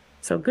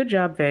 So good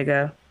job,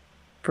 Vega,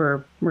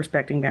 for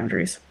respecting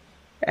boundaries.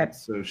 At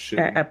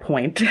a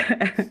point,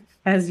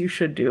 as you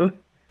should do.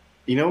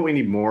 You know what we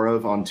need more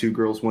of on Two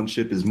Girls, One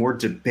Ship is more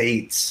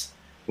debates.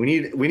 We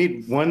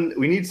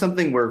need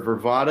something where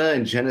Vervada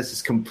and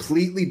Genesis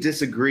completely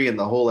disagree, and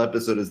the whole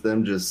episode is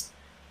them just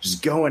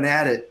going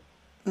at it.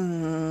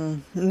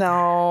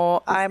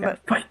 No,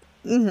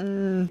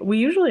 We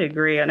usually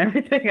agree on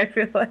everything, I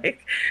feel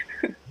like.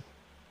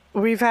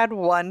 We've had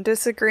one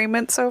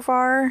disagreement so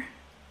far,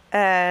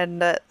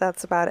 and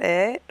that's about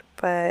it.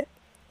 But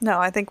no,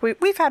 I think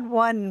we've had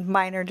one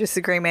minor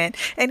disagreement.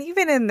 And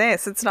even in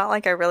this, it's not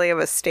like I really have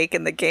a stake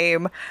in the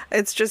game.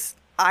 It's just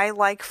I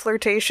like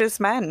flirtatious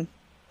men.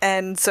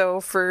 And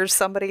so for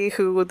somebody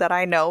that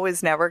I know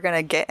is never going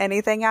to get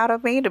anything out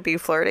of me to be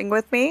flirting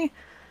with me,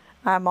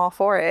 I'm all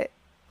for it.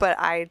 but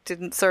I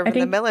didn't serve in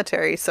the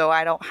military, so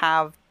I don't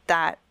have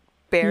that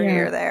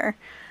barrier there.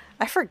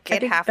 I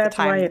forget half the time. That's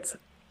why it's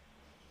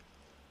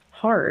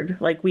hard.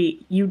 Like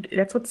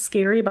that's what's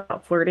scary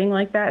about flirting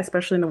like that,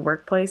 especially in the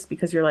workplace,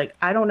 because you're like,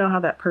 I don't know how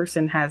that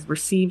person has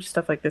received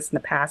stuff like this in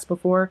the past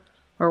before,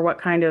 or what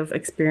kind of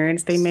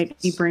experience they may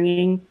be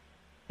bringing.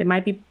 It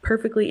might be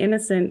perfectly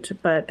innocent,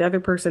 but the other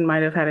person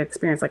might have had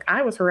experience. Like,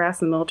 I was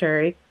harassed in the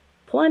military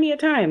plenty of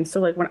times. So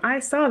like when I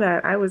saw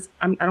that, I don't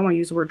want to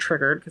use the word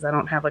triggered because I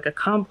don't have like a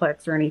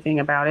complex or anything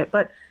about it,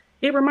 but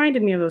it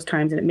reminded me of those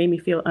times and it made me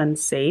feel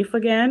unsafe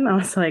again. I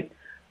was like,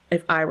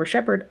 if I were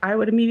Shepard, I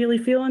would immediately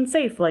feel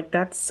unsafe. Like,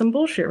 that's some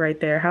bullshit right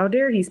there. How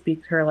dare he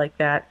speak to her like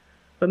that?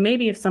 But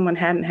maybe if someone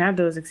hadn't had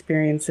those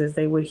experiences,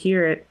 they would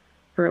hear it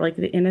for like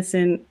the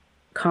innocent,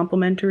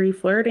 complimentary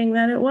flirting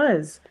that it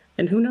was.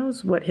 And who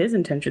knows what his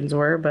intentions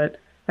were, but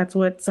that's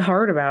what's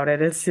hard about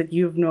it, is that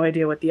you have no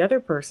idea what the other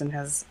person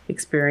has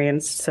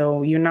experienced.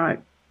 So you're not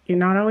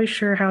always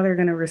sure how they're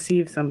going to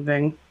receive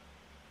something.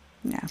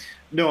 Yeah.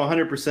 No,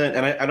 100%.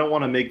 And I don't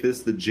want to make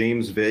this the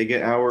James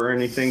Vega hour or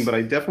anything, but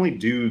I definitely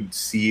do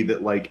see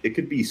that, like, it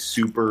could be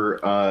super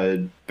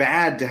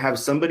bad to have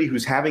somebody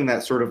who's having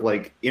that sort of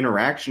like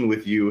interaction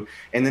with you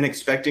and then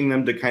expecting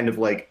them to kind of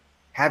like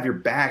have your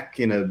back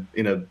in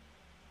a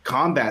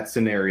combat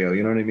scenario.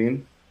 You know what I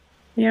mean?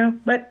 Yeah,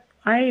 but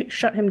I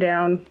shut him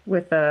down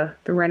with the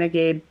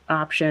renegade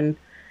option.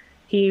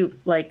 He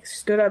like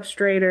stood up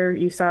straighter.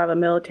 You saw the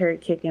military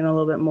kick in a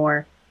little bit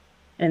more.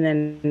 And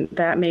then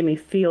that made me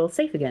feel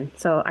safe again.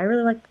 So I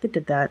really like that they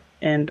did that.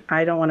 And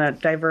I don't want to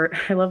divert.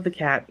 I love the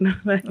cat.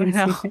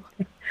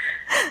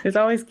 There's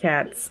always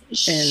cats.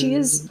 She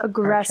is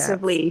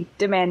aggressively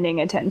demanding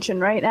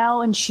attention right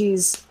now, and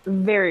she's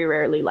very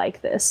rarely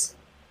like this.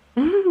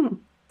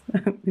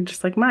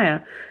 Just like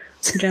Maya,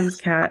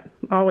 Jem's cat,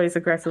 always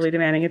aggressively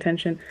demanding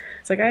attention.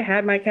 It's like, I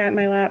had my cat in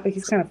my lap, but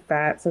he's kind of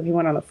fat, so he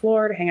went on the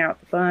floor to hang out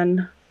with the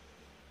bun.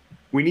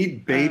 We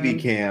need baby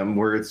cam,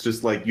 where it's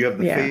just like you have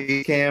the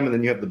face cam and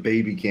then you have the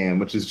baby cam,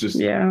 which is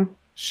just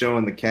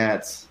showing the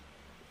cats.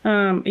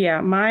 My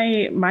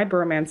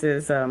bromance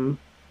is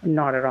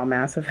not at all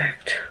Mass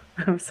Effect.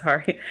 I'm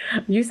sorry.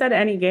 You said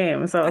any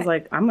game, so I was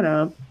like, I'm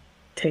gonna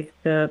take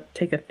a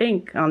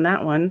think on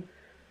that one.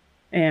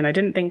 And I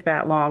didn't think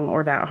that long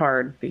or that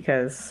hard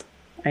because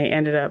I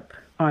ended up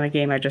on a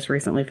game I just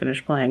recently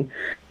finished playing.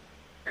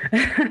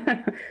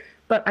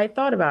 But I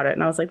thought about it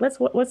and I was like,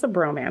 what's a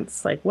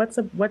bromance? Like,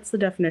 what's the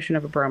definition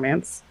of a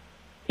bromance?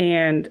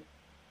 And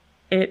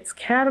it's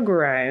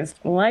categorized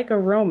like a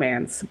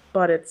romance,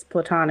 but it's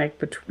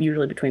platonic,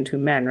 usually between two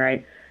men,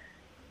 right?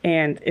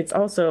 And it's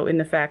also in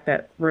the fact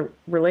that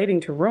relating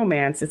to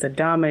romance is a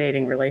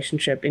dominating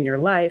relationship in your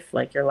life,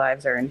 like your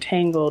lives are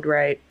entangled,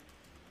 right?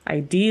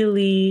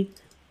 Ideally,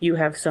 you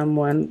have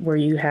someone where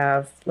you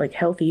have like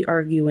healthy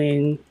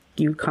arguing,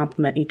 you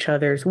complement each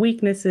other's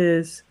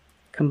weaknesses,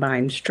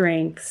 combined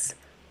strengths.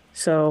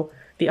 So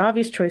the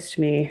obvious choice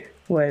to me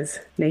was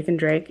Nathan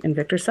Drake and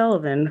Victor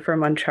Sullivan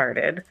from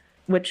Uncharted,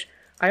 which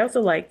I also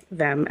like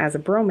them as a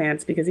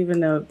bromance because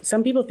even though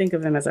some people think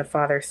of them as a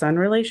father-son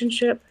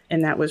relationship,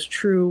 and that was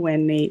true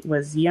when Nate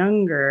was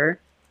younger,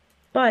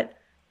 but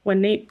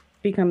when Nate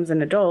becomes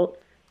an adult,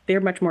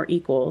 they're much more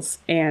equals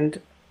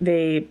and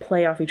they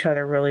play off each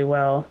other really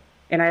well.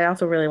 And I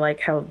also really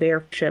like how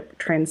their ship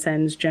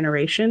transcends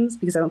generations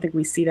because I don't think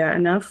we see that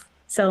enough.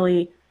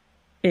 Sully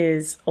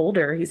is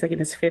older. He's like in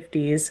his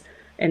 50s,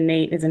 and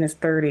Nate is in his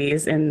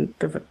 30s in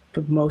the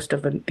most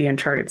of the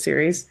Uncharted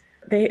series.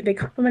 They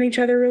complement each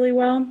other really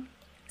well.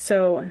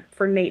 So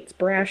for Nate's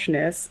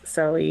brashness,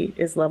 Sully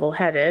is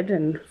level-headed,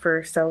 and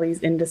for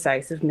Sully's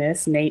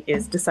indecisiveness, Nate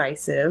is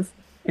decisive.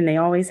 And they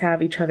always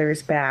have each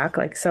other's back.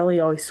 Like Sully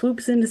always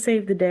swoops in to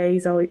save the day.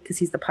 He's always, because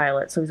he's the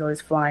pilot, so he's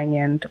always flying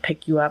in to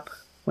pick you up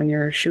when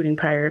you're shooting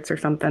pirates or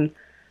something.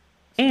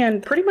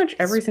 And pretty much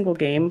every single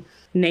game,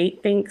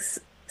 Nate thinks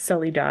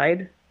Sully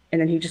died,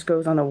 and then he just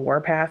goes on the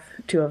warpath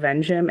to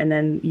avenge him, and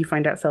then you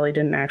find out Sully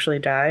didn't actually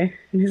die.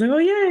 And he's like, oh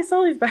yeah,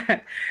 Sully's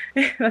back.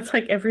 That's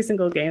like every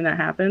single game that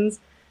happens.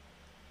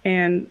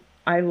 And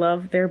I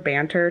love their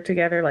banter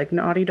together. Like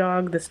Naughty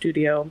Dog, the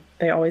studio,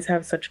 they always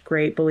have such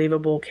great,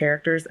 believable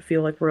characters that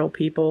feel like real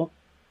people.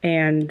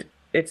 And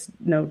it's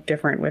no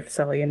different with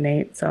Sully and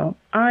Nate. So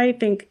I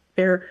think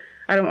I'm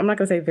not going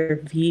to say they're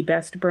the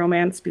best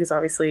bromance because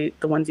obviously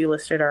the ones you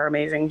listed are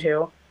amazing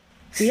too.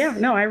 But yeah,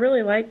 no, I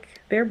really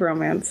like their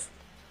bromance.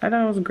 I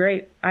thought it was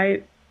great.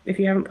 If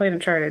you haven't played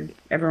Uncharted,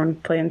 everyone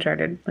play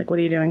Uncharted. Like, what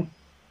are you doing?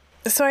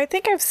 So I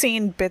think I've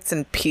seen bits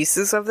and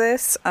pieces of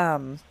this.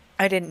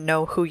 I didn't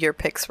know who your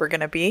picks were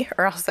going to be,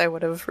 or else I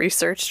would have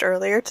researched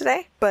earlier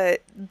today.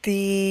 But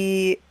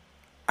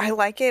I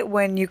like it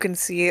when you can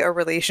see a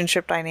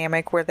relationship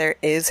dynamic where there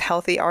is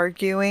healthy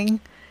arguing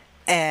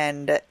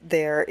and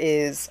there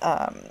is,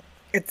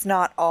 it's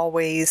not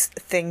always,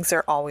 things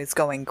are always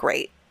going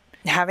great.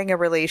 Having a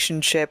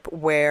relationship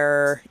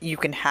where you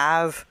can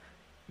have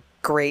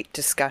great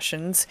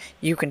discussions,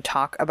 you can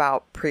talk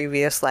about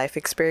previous life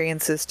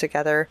experiences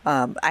together.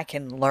 I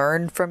can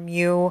learn from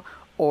you,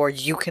 or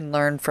you can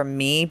learn from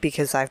me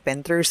because I've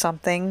been through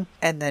something.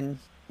 And then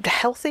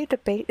healthy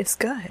debate is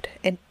good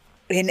in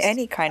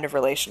any kind of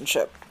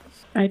relationship.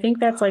 I think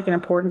that's like an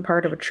important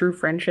part of a true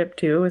friendship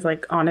too, is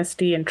like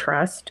honesty and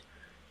trust.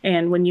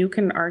 And when you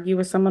can argue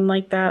with someone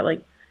like that,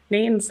 like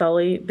Nate and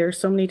Sully, there's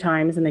so many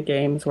times in the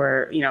games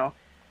where, you know,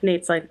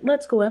 Nate's like,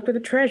 let's go after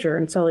the treasure.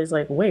 And Sully's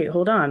like, wait,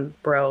 hold on,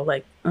 bro.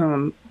 Like,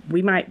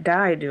 we might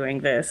die doing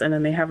this. And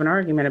then they have an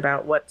argument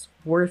about what's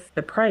worth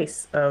the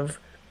price of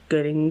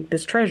getting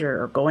this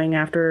treasure or going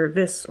after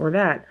this or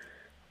that.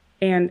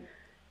 And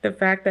the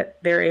fact that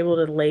they're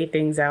able to lay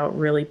things out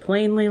really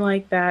plainly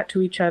like that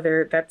to each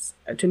other, that's,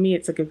 to me,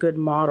 it's like a good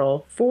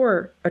model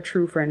for a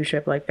true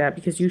friendship like that,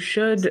 because you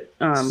should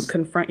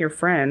confront your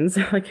friends.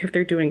 Like if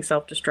they're doing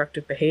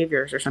self-destructive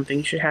behaviors or something,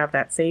 you should have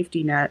that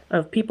safety net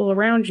of people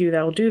around you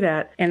that will do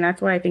that. And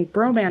that's why I think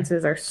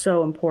bromances are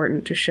so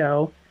important to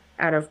show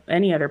out of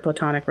any other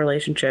platonic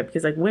relationship,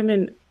 because like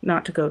women,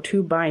 not to go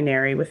too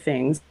binary with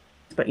things,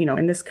 but you know,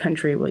 in this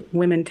country, like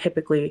women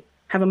typically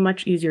have a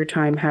much easier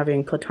time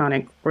having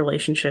platonic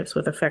relationships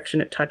with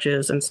affectionate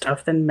touches and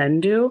stuff than men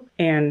do.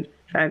 And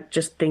I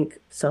just think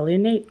Sully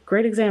and Nate,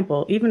 great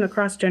example, even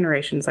across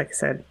generations. Like I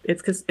said,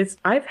 it's because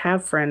I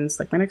have friends,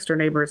 like my next door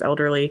neighbor is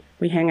elderly.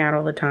 We hang out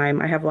all the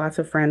time. I have lots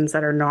of friends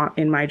that are not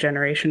in my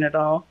generation at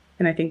all.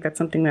 And I think that's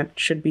something that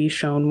should be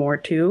shown more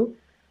too.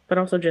 But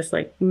also just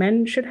like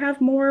men should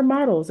have more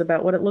models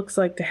about what it looks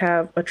like to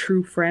have a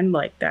true friend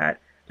like that.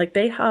 Like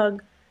they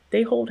hug,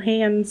 they hold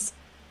hands.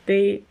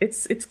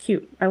 It's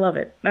cute. I love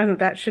it. I don't know,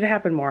 that should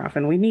happen more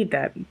often. We need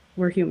that.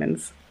 We're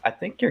humans. I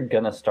think you're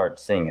gonna start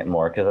seeing it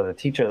more because as a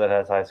teacher that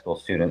has high school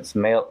students,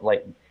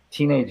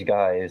 teenage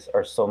guys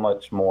are so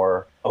much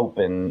more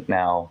open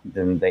now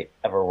than they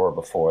ever were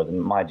before, than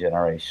my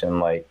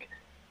generation.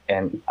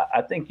 And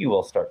I think you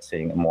will start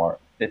seeing it more.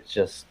 It's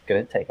just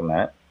gonna take a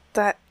minute.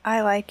 That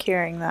I like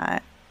hearing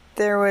that.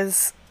 There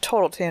was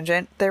total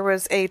tangent. There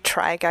was a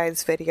Try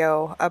Guys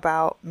video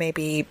about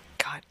maybe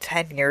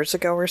 10 years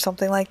ago or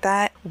something like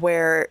that,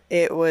 where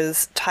it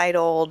was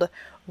titled,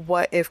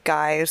 "What if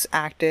guys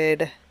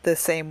acted the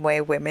same way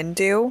women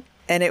do?"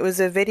 And it was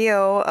a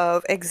video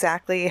of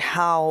exactly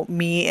how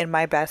me and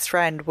my best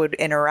friend would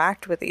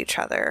interact with each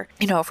other.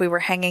 You know, if we were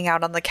hanging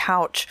out on the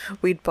couch,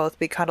 we'd both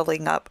be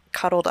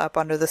cuddled up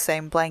under the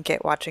same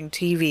blanket watching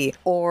TV.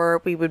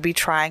 Or we would be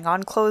trying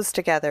on clothes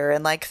together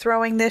and like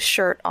throwing this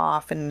shirt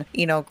off and,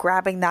 you know,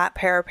 grabbing that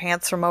pair of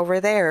pants from over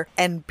there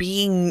and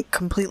being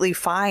completely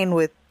fine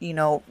with, you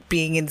know,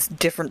 being in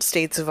different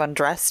states of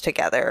undress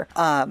together.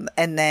 And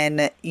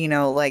then, you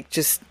know, like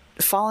just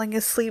falling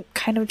asleep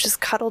kind of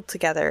just cuddled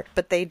together,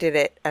 but they did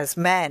it as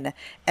men,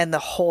 and the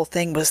whole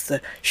thing was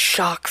the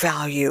shock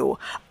value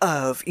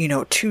of, you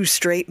know, two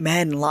straight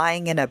men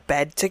lying in a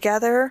bed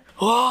together.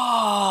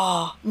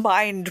 Oh,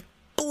 mind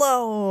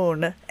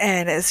blown.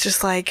 And it's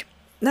just like,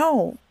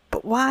 no,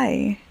 but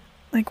why?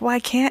 Like, why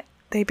can't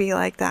they be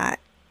like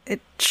that?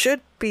 It should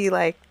be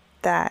like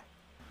that.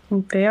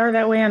 They are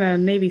that way on a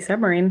Navy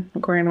submarine,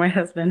 according to my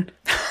husband.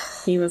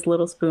 He was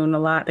Little Spoon a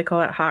lot. They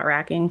call it hot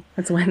racking.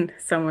 That's when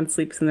someone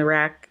sleeps in the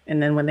rack,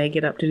 and then when they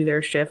get up to do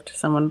their shift,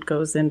 someone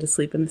goes in to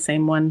sleep in the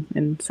same one,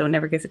 and so it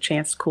never gets a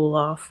chance to cool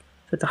off.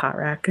 So it's a hot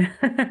rack.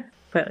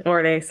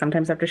 Or they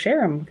sometimes have to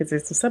share them because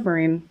it's a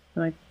submarine.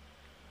 Like,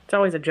 it's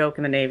always a joke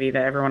in the Navy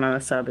that everyone on a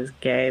sub is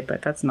gay,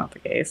 but that's not the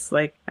case.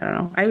 Like, I don't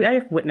know.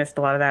 I've witnessed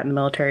a lot of that in the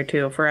military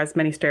too. For as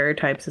many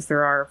stereotypes as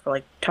there are for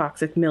like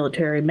toxic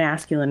military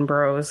masculine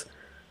bros,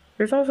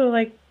 there's also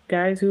like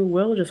guys who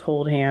will just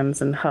hold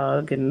hands and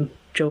hug and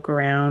joke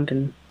around,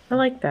 and I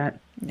like that.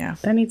 Yeah.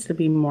 That needs to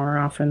be more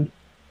often.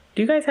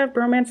 Do you guys have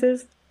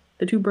bromances?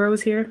 The two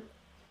bros here?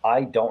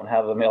 I don't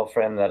have a male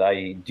friend that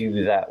I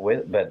do that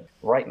with, but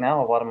right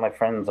now a lot of my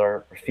friends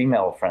are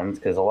female friends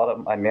because a lot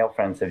of my male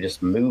friends have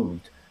just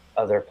moved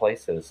other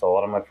places. So a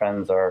lot of my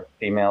friends are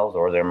females,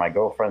 or they're my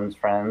girlfriend's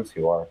friends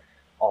who are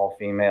all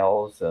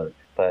females.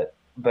 But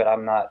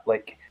I'm not,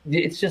 like,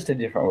 it's just a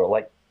different world.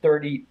 Like,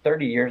 30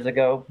 years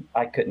ago,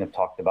 I couldn't have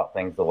talked about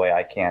things the way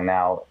I can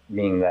now,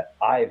 being that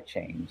I've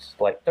changed.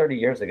 Like 30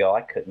 years ago,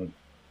 I couldn't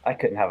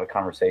have a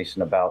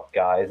conversation about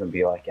guys and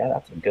be like, yeah,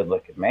 that's a good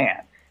looking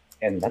man.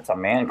 And that's a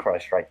man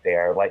crush right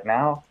there. Like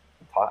now,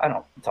 I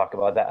don't talk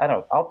about that.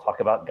 I'll talk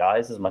about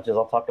guys as much as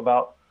I'll talk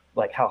about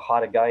like how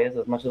hot a guy is,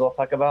 as much as I'll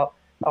talk about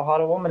how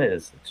hot a woman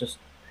is. It's just,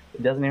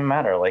 it doesn't even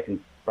matter. Like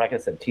I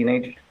said,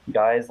 teenage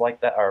guys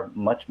like that are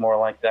much more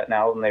like that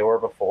now than they were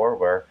before,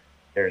 where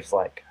they're just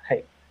like,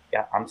 hey,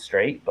 yeah, I'm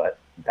straight, but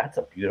that's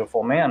a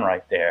beautiful man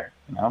right there,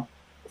 you know?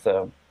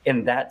 So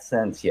in that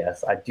sense,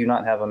 yes, I do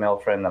not have a male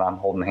friend that I'm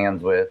holding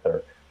hands with,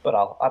 but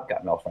I've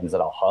got male friends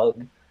that I'll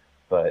hug,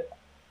 but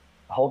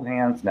holding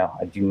hands, no,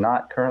 I do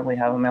not currently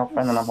have a male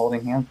friend that I'm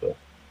holding hands with.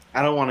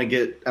 I don't want to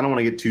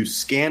get too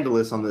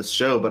scandalous on this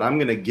show, but I'm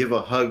going to give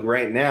a hug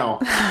right now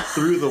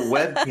through the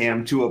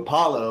webcam to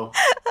Apollo.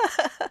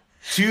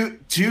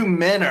 Two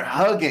men are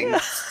hugging.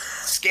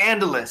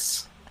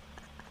 Scandalous.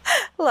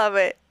 Love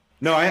it.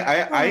 No,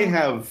 I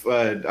have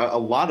a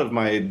lot of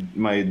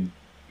my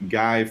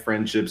guy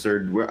friendships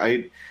are where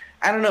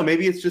I don't know.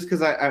 Maybe it's just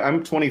because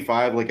I'm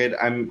 25. Like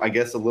I'm, I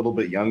guess, a little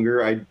bit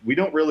younger. We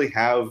don't really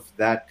have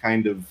that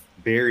kind of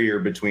barrier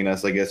between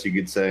us, I guess you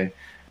could say.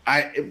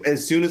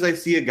 As soon as I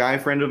see a guy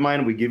friend of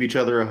mine, we give each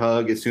other a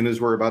hug. As soon as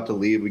we're about to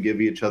leave, we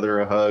give each other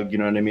a hug. You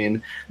know what I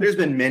mean? There's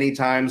been many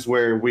times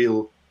where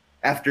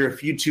after a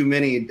few too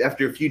many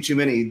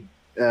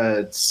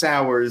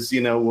sours,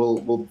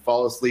 we'll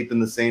fall asleep in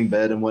the same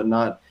bed and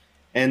whatnot.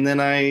 And then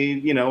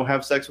I,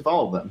 have sex with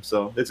all of them.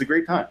 So it's a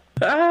great time.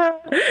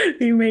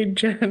 You made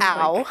Jen.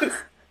 Ow.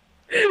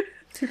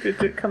 Did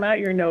it come out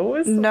your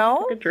nose?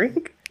 No. Like a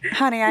drink?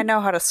 Honey, I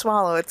know how to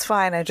swallow. It's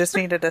fine. I just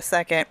needed a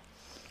second.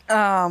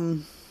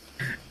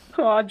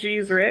 Oh,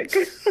 geez, Rick.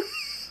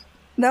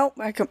 Nope.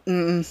 I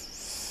can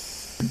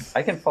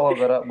follow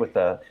that up with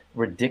a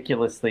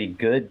ridiculously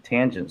good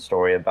tangent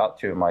story about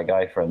two of my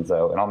guy friends,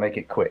 though, and I'll make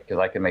it quick because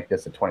I can make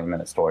this a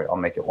 20-minute story. I'll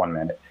make it 1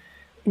 minute.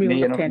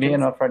 Me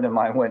and a friend of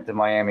mine went to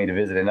Miami to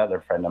visit another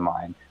friend of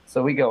mine.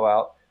 So we go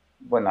out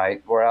one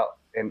night. We're out,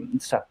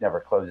 and stuff never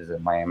closes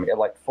in Miami. At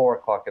like 4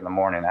 o'clock in the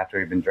morning after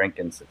we've been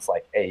drinking since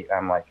like 8,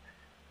 I'm like,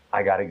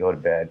 I got to go to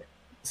bed.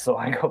 So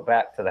I go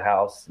back to the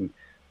house and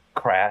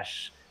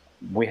crash.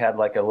 We had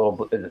like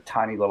a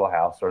tiny little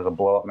house. There was a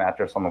blow-up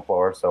mattress on the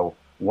floor, so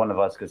one of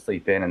us could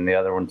sleep in and the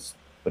other ones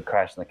would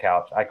crash on the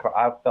couch. I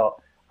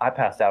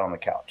passed out on the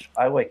couch.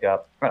 I wake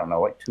up, I don't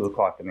know, like 2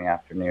 o'clock in the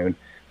afternoon.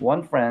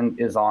 One friend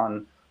is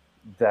on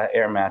the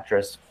air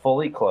mattress,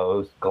 fully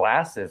clothed,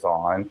 glasses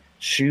on,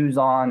 shoes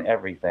on,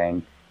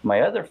 everything.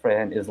 My other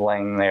friend is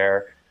laying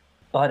there,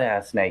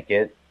 butt-ass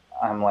naked.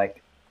 I'm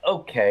like,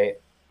 okay,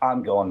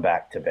 I'm going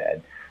back to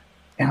bed.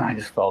 And I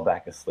just fell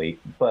back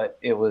asleep. But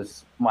it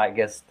was,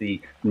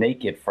 the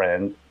naked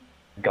friend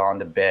gone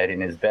to bed in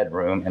his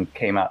bedroom and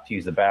came out to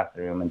use the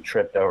bathroom and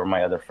tripped over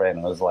my other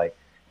friend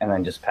and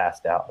then just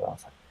passed out. And I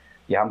was like,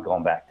 yeah, I'm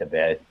going back to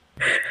bed.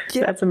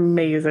 Yeah. That's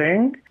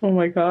amazing. Oh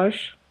my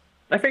gosh.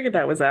 I figured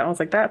that was that. I was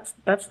like, that's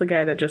the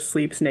guy that just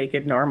sleeps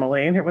naked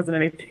normally. And there wasn't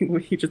anything,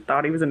 he just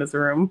thought he was in his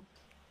room.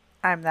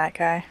 I'm that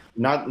guy.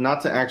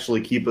 Not to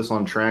actually keep us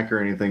on track or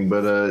anything,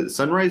 but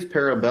Sunrise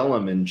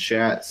Parabellum in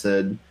chat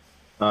said,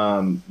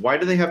 why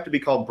do they have to be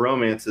called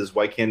bromances?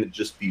 Why can't it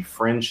just be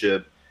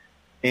friendship?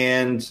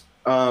 And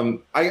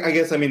I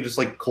guess, just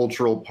like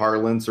cultural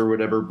parlance or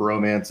whatever,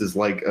 bromance is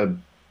like a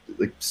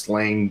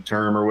slang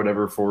term or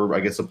whatever for,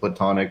 I guess, a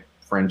platonic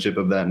friendship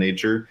of that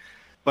nature.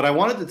 But I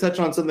wanted to touch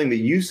on something that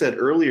you said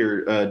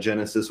earlier,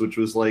 Genesis, which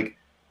was like,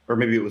 or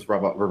maybe it was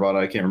Bravada,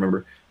 I can't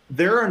remember.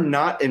 There are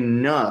not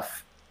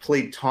enough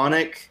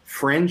platonic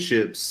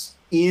friendships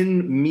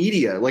in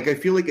media. Like, I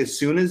feel like as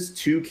soon as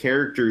two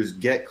characters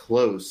get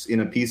close in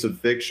a piece of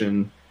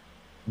fiction,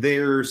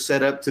 they're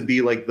set up to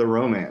be like the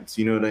romance.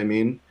 You know what I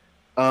mean?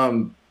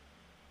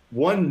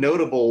 One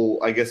notable,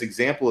 I guess,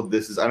 example of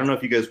this is, I don't know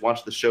if you guys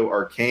watched the show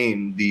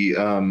Arcane, the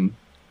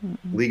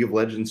League of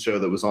Legends show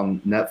that was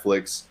on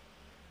Netflix.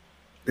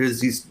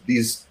 There's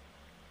these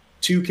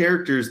two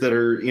characters that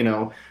are,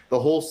 the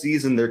whole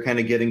season they're kind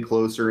of getting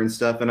closer and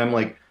stuff. And I'm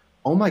like,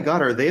 oh my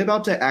God, are they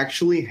about to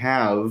actually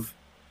have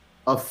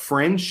a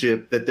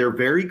friendship that they're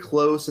very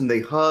close and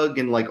they hug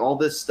and like all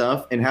this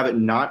stuff and have it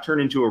not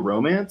turn into a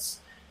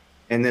romance?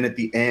 And then at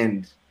the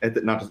end,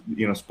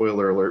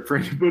 spoiler alert for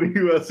anybody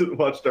who hasn't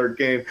watched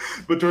Arcane,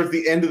 but towards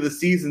the end of the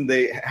season,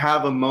 they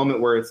have a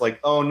moment where it's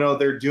like, oh no,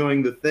 they're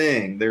doing the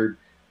thing.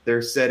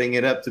 They're setting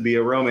it up to be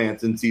a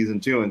romance in season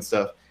 2 and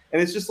stuff.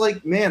 And it's just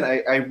like, man,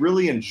 I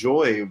really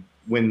enjoy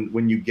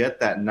when you get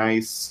that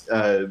nice,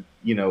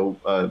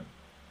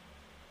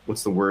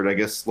 what's the word? I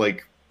guess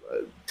like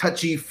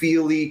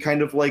touchy-feely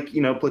kind of like,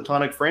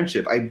 platonic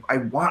friendship. I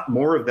want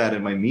more of that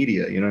in my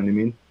media. You know what I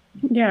mean?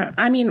 Yeah.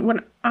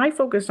 When I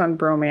focused on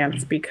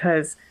bromance,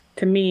 because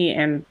to me,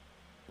 and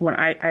when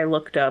I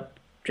looked up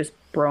just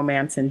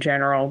bromance in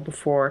general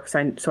before,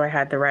 so I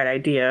had the right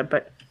idea.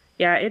 But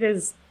yeah, it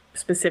is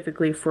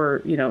specifically for,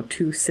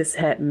 two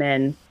cishet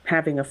men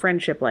having a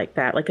friendship like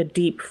that, like a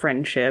deep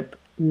friendship,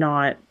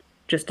 not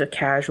just a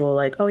casual,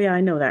 like, oh yeah,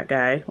 I know that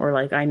guy, or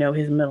like, I know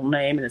his middle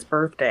name and his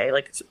birthday.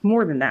 Like, it's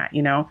more than that,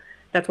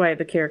 That's why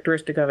the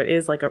characteristic of it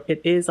is like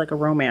a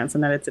romance,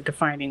 and that it's a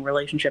defining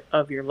relationship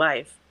of your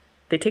life.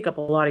 They take up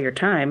a lot of your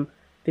time.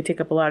 They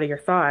take up a lot of your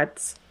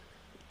thoughts,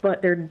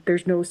 but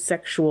there's no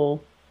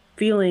sexual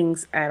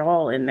feelings at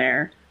all in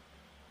there.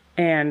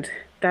 And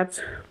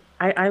that's,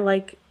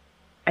 I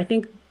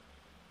think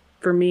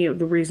for me,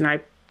 the reason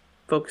I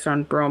focused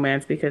on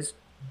bromance, because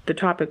the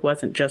topic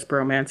wasn't just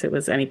bromance, it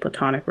was any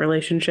platonic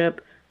relationship.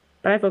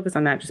 But I focused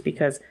on that just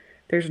because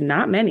there's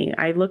not many.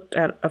 I looked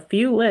at a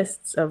few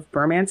lists of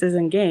bromances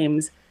in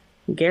games.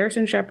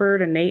 Garrison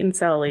Shepard and Nate and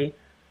Sully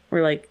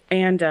were like,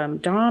 and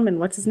Dom and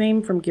what's his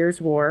name from Gears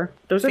of War.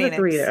 Those Phoenix.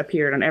 Are the 3 that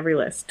appeared on every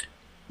list.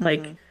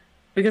 Like,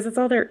 because that's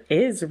all there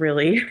is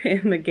really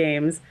in the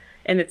games.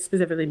 And it's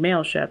specifically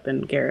male Shep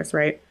and Garrus,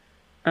 right?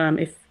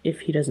 If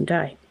he doesn't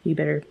die, you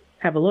better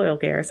have a loyal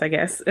Garrus, I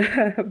guess.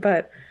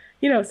 But,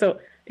 so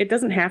it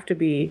doesn't have to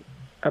be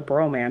a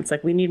bromance.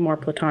 Like, we need more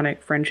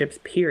platonic friendships,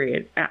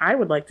 period. I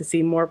would like to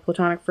see more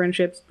platonic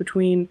friendships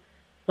between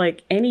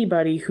like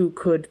anybody who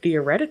could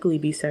theoretically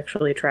be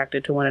sexually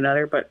attracted to one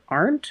another but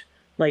aren't,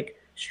 like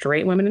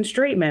straight women and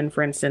straight men,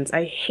 for instance.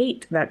 I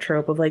hate that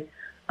trope of like,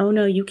 oh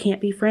no, you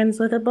can't be friends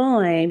with a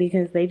boy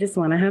because they just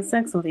want to have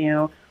sex with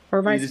you,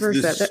 or vice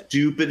versa. The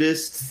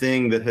stupidest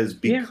thing that has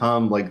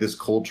become like this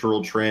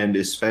cultural trend,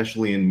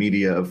 especially in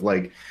media, of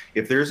like,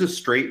 if there's a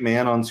straight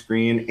man on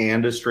screen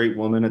and a straight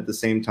woman at the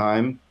same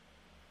time,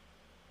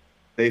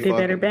 they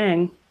better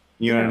bang.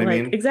 You know what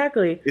I mean?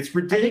 Exactly. It's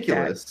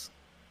ridiculous.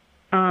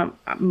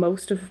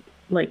 Most of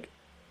like,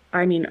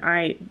 I mean,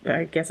 I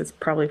guess it's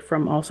probably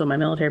from also my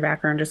military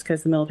background, just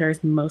because the military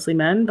is mostly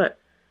men, but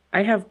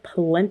I have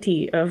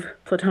plenty of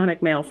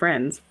platonic male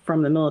friends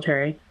from the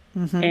military.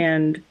 Mm-hmm.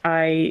 And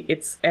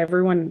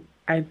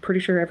I'm pretty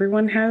sure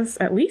everyone has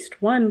at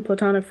least one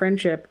platonic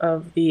friendship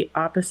of the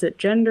opposite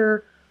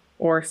gender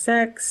or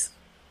sex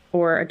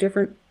or a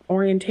different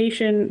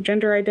orientation,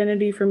 gender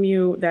identity from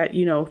you that,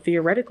 you know,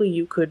 theoretically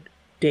you could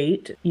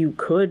date, you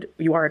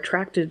are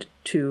attracted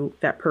to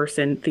that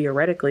person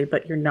theoretically,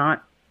 but you're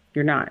not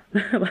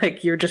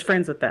like, you're just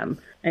friends with them.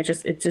 It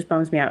just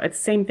bums me out. It's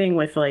the same thing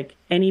with like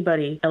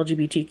anybody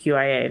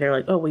LGBTQIA. They're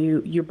like, oh, well,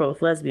 you're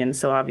both lesbians,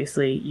 so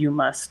obviously you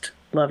must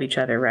love each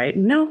other, right?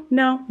 No,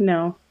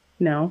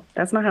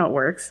 that's not how it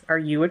works. Are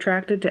you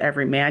attracted to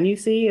every man you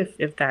see?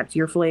 If that's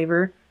your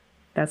flavor,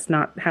 that's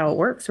not how it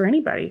works for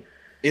anybody.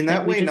 In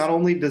that way, not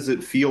only does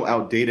it feel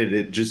outdated,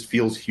 it just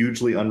feels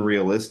hugely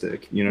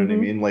unrealistic. You know what I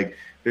mean? Like,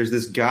 there's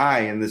this guy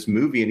in this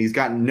movie and he's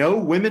got no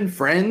women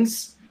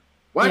friends.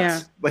 What?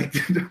 Yeah. Like,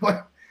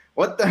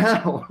 what the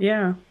hell?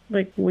 Yeah.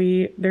 Like,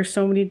 there's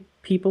so many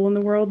people in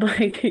the world,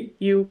 like,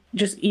 you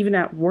just, even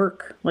at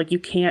work, like, you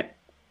can't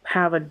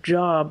have a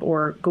job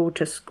or go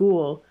to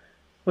school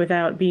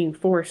without being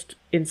forced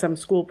in some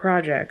school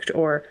project,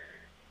 or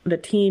the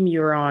team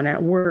you're on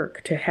at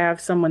work to have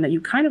someone that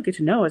you kind of get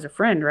to know as a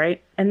friend,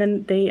 right? And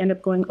then they end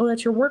up going, oh,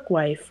 that's your work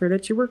wife, or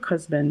that's your work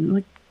husband.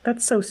 Like,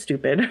 that's so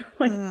stupid.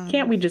 Like,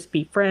 can't we just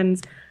be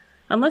friends?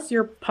 Unless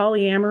you're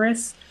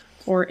polyamorous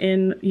or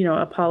in, you know,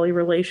 a poly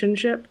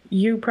relationship,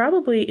 you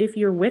probably, if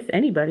you're with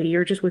anybody,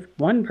 you're just with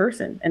one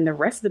person, and the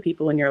rest of the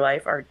people in your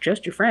life are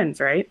just your friends,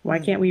 right? Why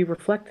can't we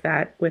reflect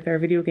that with our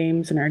video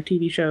games and our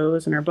TV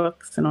shows and our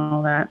books and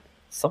all that?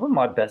 Some of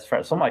my best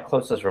friends, some of my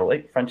closest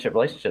friendship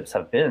relationships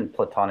have been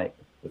platonic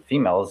with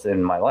females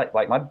in my life.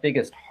 Like, my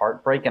biggest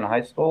heartbreak in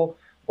high school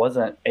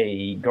wasn't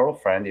a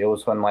girlfriend. It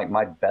was when, like,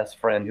 my best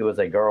friend who was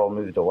a girl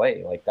moved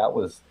away. Like, that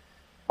was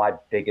my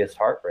biggest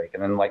heartbreak.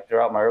 And then, like,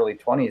 throughout my early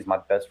 20s, my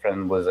best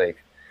friend was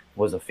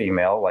a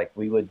female. Like,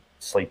 we would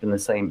sleep in the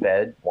same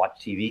bed, watch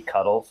TV,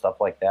 cuddle, stuff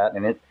like that.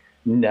 And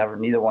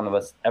neither one of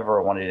us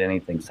ever wanted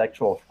anything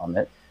sexual from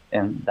it.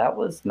 And that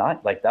was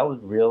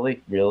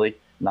really, really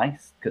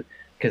nice.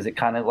 Because it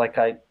kind of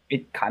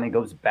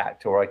goes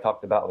back to where I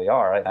talked about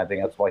Liara. I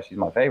think that's why she's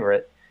my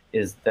favorite,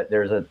 is that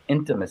there's an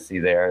intimacy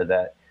there,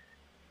 that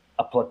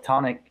a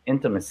platonic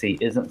intimacy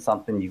isn't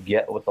something you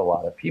get with a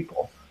lot of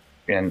people.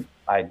 And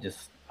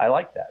I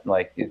like that.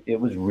 Like, it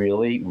was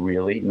really,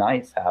 really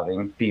nice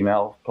having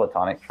female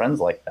platonic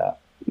friends like that.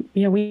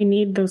 Yeah, we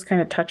need those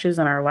kind of touches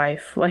in our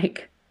life.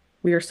 Like,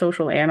 we are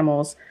social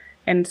animals.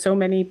 And so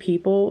many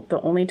people,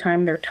 the only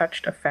time they're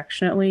touched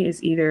affectionately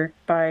is either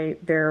by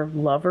their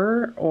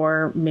lover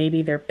or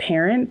maybe their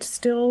parent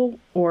still,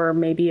 or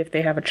maybe if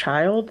they have a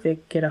child, they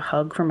get a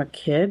hug from a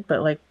kid.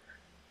 But like,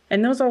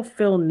 and those all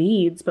fill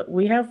needs, but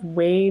we have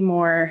way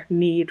more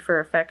need for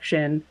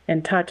affection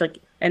and touch. Like,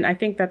 and I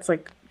think that's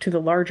like to the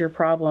larger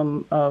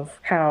problem of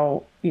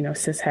how, you know,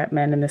 cishet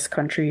men in this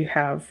country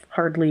have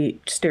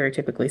hardly,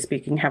 stereotypically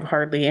speaking, have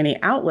hardly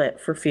any outlet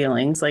for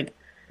feelings. Like,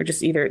 they're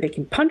just either they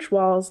can punch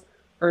walls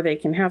or they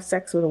can have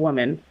sex with a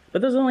woman.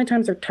 But those are the only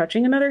times they're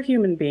touching another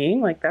human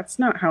being. Like, that's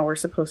not how we're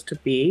supposed to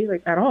be,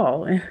 like, at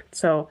all. And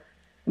so,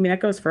 I mean,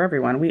 that goes for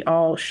everyone. We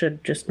all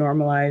should just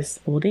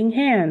normalize holding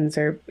hands,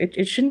 or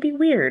it shouldn't be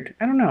weird.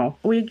 I don't know.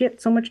 We get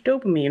so much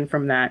dopamine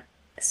from that.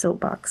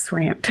 Soapbox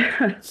rant.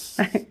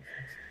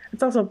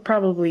 It's also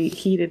probably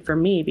heated for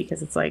me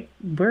because it's like,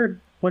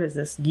 what is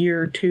this,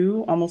 year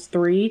 2, almost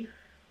 3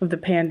 of the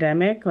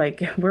pandemic?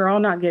 Like, we're all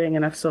not getting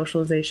enough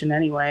socialization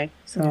anyway.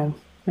 So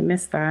I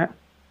miss that.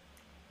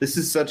 This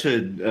is such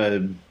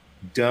a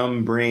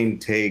dumb brain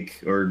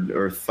take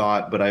or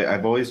thought, but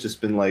I've always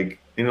just been like,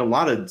 in a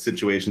lot of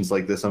situations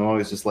like this, I'm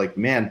always just like,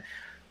 man,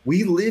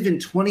 we live in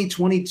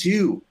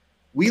 2022.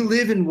 We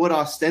live in what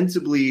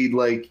ostensibly,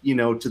 like, you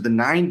know, to the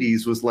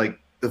 90s was like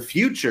the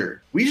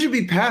future. We should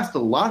be past a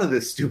lot of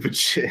this stupid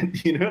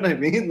shit. You know what I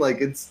mean? Like,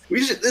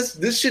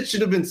 this shit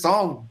should have been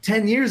solved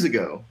 10 years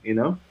ago, you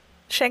know?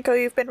 Shanko,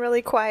 you've been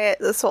really quiet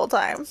this whole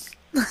time.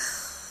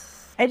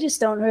 I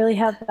just don't really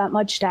have that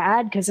much to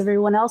add because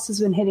everyone else has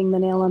been hitting the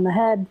nail on the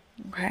head.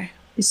 Okay.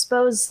 I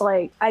suppose,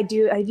 like, I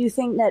do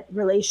think that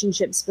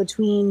relationships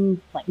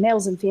between, like,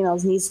 males and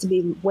females needs to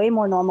be way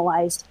more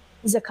normalized.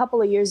 Because a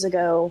couple of years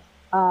ago,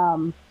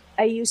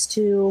 I used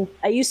to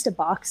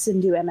box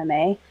and do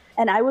MMA,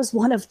 and I was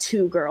one of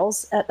 2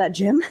 girls at that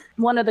gym.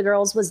 One of the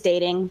girls was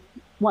dating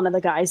one of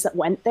the guys that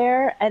went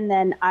there, and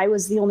then I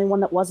was the only one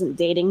that wasn't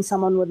dating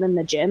someone within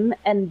the gym.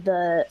 And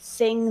the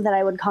thing that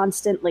I would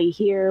constantly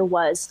hear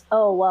was,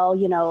 oh, well,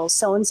 you know,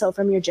 so-and-so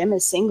from your gym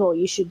is single,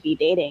 you should be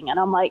dating. And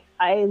I'm like,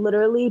 I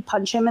literally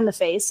punch him in the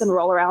face and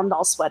roll around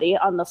all sweaty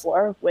on the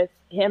floor with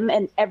him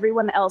and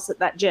everyone else at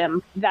that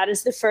gym. That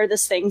is the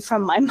furthest thing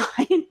from my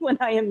mind when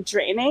I am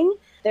training.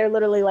 They're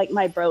literally like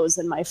my bros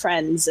and my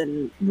friends,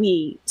 and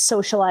we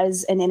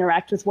socialize and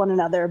interact with one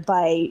another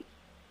by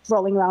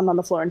rolling around on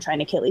the floor and trying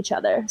to kill each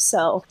other.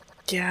 So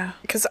yeah,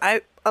 because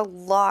a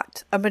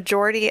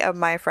majority of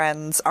my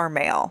friends are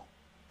male,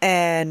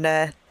 and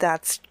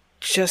that's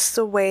just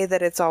the way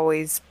that it's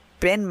always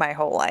been my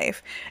whole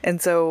life.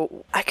 And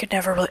so I could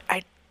never really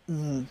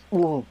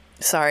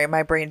sorry,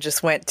 my brain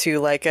just went to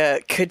like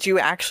could you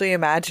actually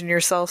imagine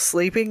yourself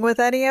sleeping with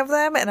any of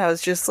them? And I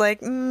was just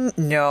like,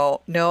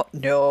 no, and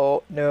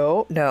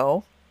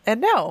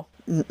no.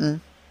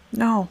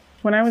 No.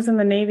 When I was in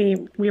the Navy,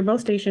 we were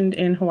both stationed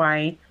in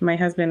Hawaii. My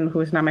husband, who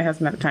was not my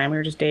husband at the time, we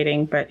were just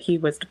dating, but he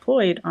was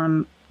deployed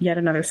on yet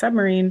another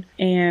submarine,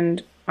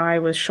 and I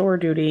was shore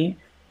duty.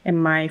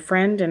 And my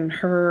friend and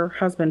her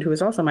husband, who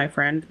was also my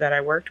friend that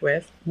I worked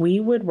with, we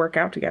would work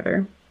out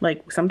together.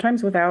 Like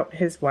sometimes without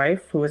his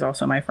wife, who was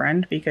also my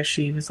friend, because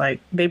she was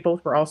like, they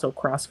both were also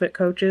CrossFit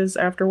coaches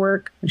after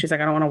work. And she's like,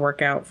 I don't want to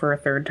work out for a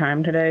third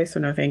time today, so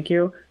no thank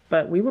you.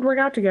 But we would work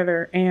out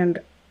together, and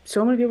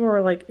so many people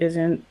were like,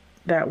 isn't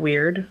that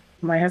weird?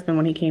 My husband,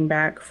 when he came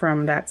back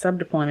from that sub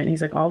deployment,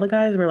 he's like, all the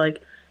guys were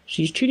like,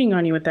 she's cheating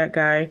on you with that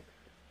guy.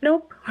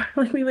 Nope.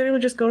 Like we literally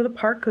just go to the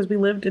park because we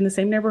lived in the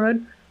same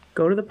neighborhood,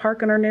 go to the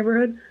park in our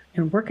neighborhood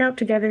and work out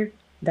together.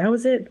 That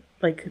was it.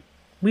 Like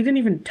we didn't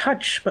even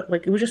touch, but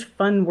like it was just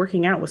fun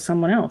working out with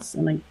someone else.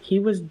 And like he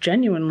was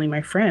genuinely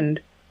my friend.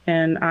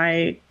 And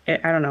I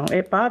don't know,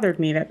 it bothered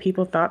me that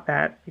people thought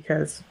that,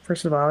 because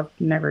first of all, I've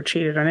never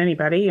cheated on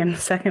anybody. And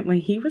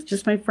secondly, he was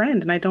just my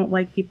friend. And I don't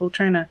like people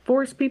trying to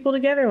force people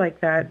together like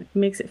that. It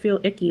makes it feel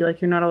icky, like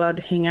you're not allowed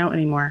to hang out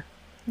anymore.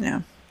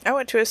 Yeah. I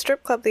went to a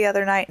strip club the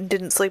other night and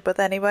didn't sleep with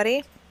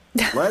anybody.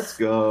 Let's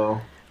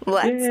go.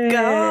 Let's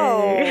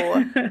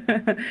go.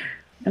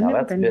 Now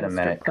that's been a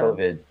minute.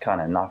 COVID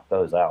kind of knocked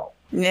those out.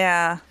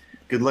 Yeah.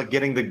 Good luck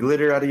getting the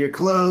glitter out of your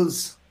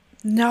clothes.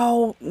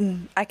 No,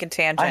 I can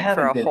tangent I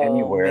haven't for a been whole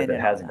anywhere minute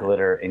that has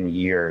glitter in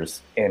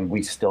years, and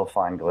we still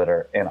find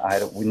glitter, and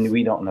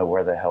we don't know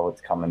where the hell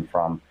it's coming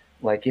from.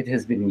 Like, it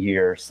has been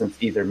years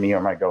since either me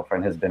or my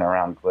girlfriend has been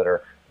around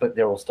glitter, but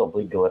there will still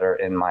be glitter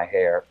in my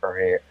hair, her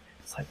hair.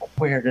 It's like,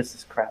 where does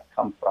this crap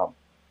come from?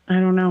 I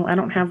don't know. I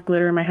don't have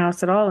glitter in my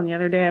house at all. And the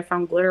other day I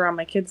found glitter on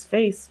my kid's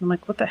face. I'm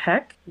like, what the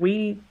heck?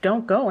 We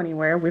don't go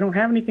anywhere. We don't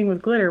have anything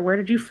with glitter. Where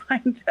did you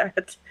find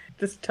that?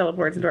 Just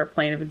teleports into our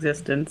plane of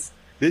existence.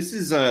 This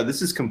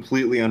is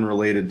completely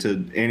unrelated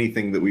to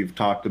anything that we've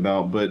talked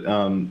about, but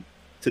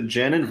to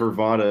Jen and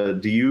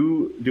Vervada,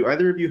 do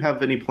either of you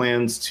have any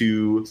plans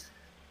to,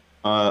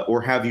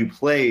 or have you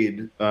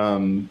played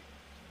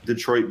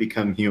Detroit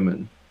Become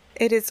Human?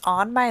 It is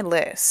on my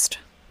list.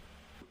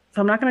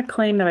 So I'm not going to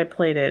claim that I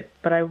played it,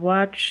 but I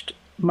watched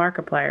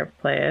Markiplier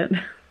play it,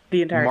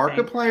 the entire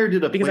thing. Markiplier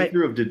did a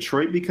playthrough of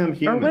Detroit Become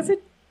Human? Or was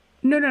it?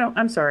 No,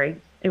 I'm sorry.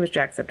 It was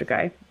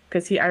Jacksepticeye.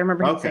 Because I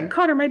remember him saying,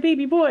 Connor, my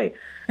baby boy,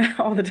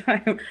 all the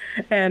time.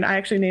 And I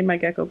actually named my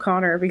gecko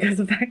Connor because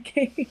of that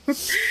game.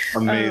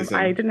 Amazing.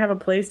 I didn't have a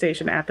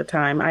PlayStation at the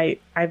time.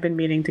 I've been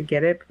meaning to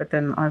get it, but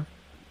then I've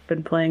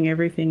been playing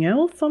everything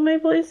else on my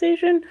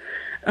PlayStation.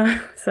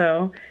 I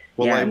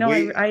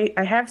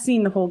have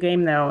seen the whole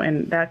game, though,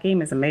 and that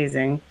game is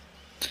amazing.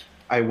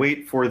 I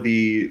wait for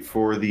the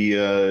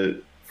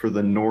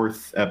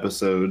North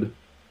episode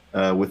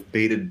with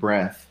bated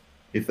breath,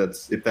 if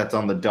that's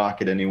on the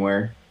docket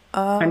anywhere.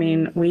 I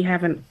mean, we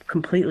haven't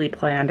completely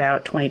planned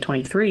out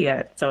 2023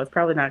 yet, so it's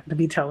probably not going to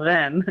be till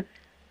then.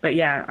 But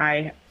yeah,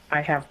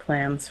 I have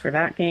plans for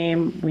that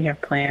game. We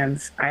have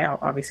plans. I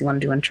obviously want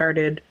to do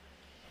Uncharted,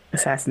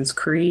 Assassin's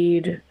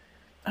Creed.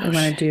 I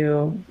want to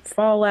do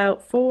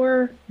Fallout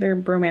 4. Their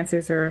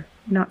bromances are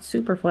not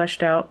super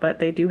fleshed out, but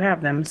they do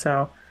have them,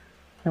 so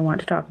I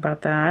want to talk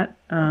about that.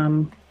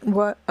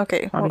 What?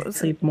 Okay.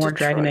 Obviously, more Detroit.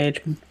 Dragon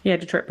Age. Yeah,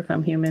 Detroit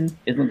Become Human.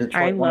 Isn't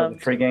Detroit one of the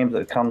free games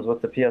that comes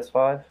with the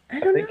PS5? I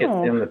don't know.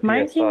 It's in the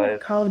Mine PS5. came with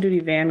Call of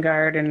Duty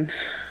Vanguard, and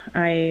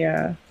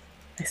I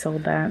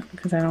sold that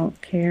because I don't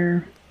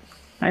care.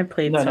 I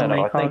played so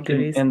many Call of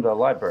Duties. In the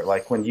library,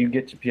 like when you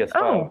get your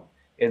PS5,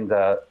 in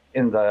the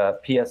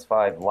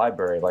PS5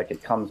 library, like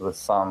it comes with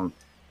some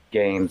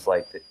games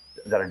like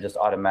that are just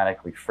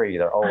automatically free.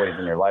 They're always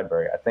in your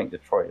library. I think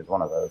Detroit is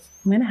one of those.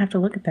 I'm gonna have to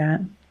look at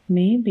that.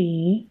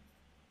 Maybe.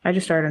 I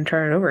just started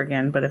Uncharted over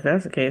again, but if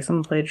that's the case, I'm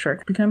gonna play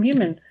Detroit Become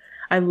Human.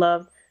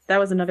 That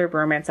was another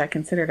bromance I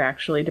considered,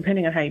 actually,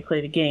 depending on how you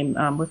play the game,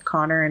 with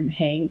Connor and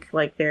Hank.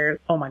 Like, they're,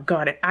 oh my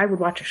god, I would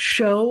watch a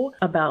show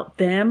about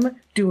them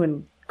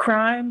doing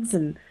crimes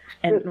and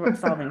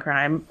solving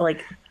crime.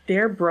 Like,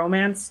 their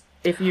bromance,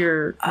 if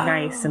you're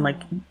nice and like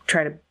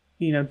try to,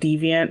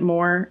 deviant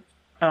more,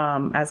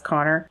 as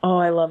Connor. Oh,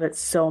 I love it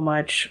so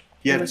much.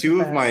 Yeah,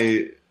 two of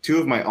two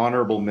of my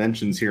honorable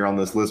mentions here on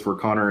this list were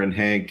Connor and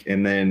Hank,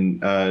 and then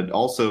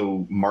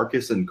also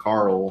Marcus and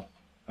Carl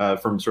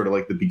from sort of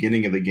like the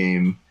beginning of the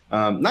game.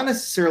 Not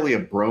necessarily a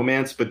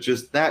bromance, but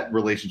just that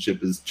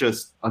relationship is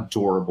just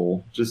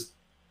adorable, just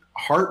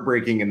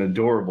heartbreaking and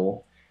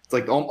adorable. It's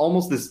like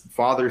almost this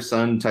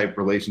father-son type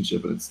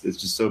relationship, and it's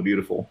just so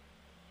beautiful.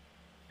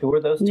 Who were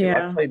those two?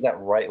 Yeah. I played that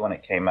right when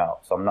it came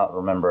out, so I'm not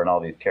remembering all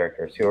these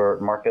characters. Who are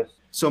Marcus?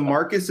 So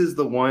Marcus is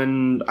the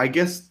one, I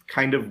guess,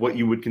 kind of what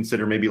you would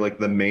consider maybe like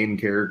the main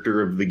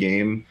character of the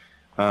game.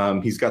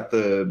 He's got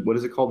the, what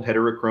is it called?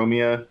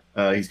 Heterochromia.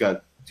 He's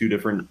got two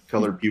different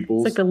colored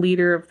pupils. It's like the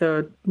leader of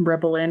the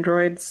rebel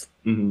androids.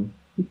 Mm-hmm.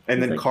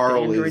 And then like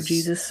Carl the Android is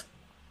Jesus.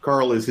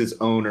 Carl is his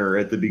owner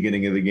at the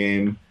beginning of the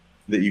game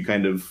that you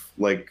kind of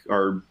like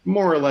are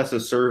more or less a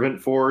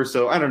servant for.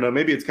 So I don't know,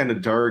 maybe it's kind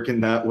of dark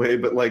in that way,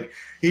 but like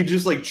he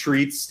just like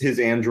treats his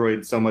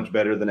android so much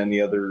better than any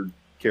other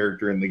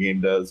character in the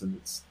game does, and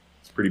it's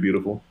pretty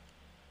beautiful.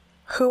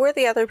 Who were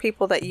the other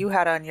people that you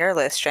had on your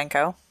list,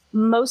 Jenko?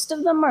 Most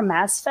of them are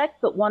Mass Effect,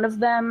 but one of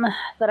them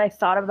that I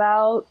thought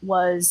about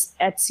was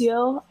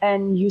Ezio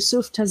and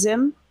Yusuf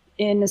Tazim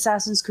in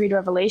Assassin's Creed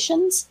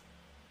Revelations.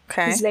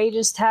 Okay. Because they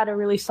just had a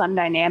really fun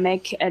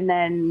dynamic. And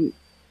then,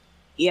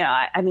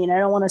 yeah, I mean, I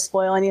don't want to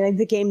spoil anything.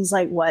 The game's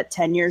like,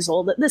 10 years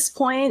old at this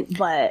point?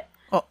 But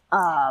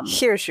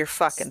here's your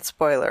fucking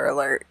spoiler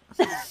alert.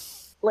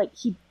 like,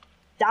 he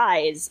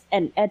dies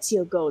and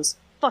Ezio goes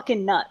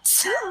fucking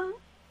nuts.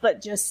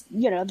 But just,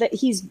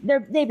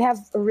 that they have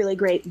a really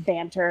great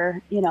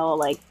banter,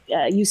 like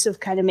Yusuf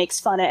kind of makes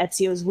fun of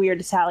Ezio's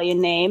weird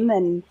Italian name,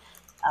 and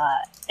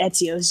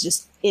Ezio's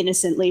just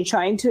innocently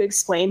trying to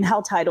explain how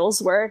titles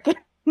work.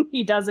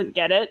 He doesn't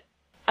get it.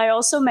 I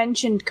also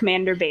mentioned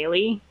Commander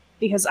Bailey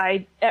because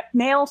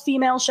male,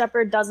 female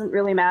Shepard doesn't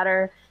really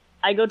matter.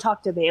 I go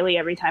talk to Bailey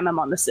every time I'm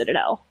on the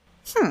Citadel.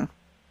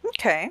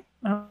 Okay.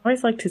 I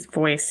always liked his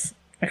voice.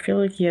 I feel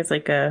like he has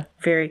like a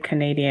very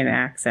Canadian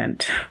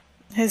accent.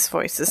 His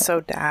voice is so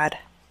dad.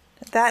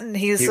 That, and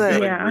He's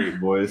got a great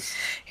voice.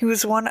 he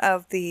was one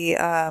of the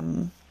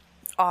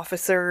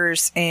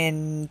officers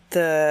in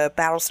the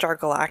Battlestar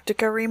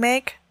Galactica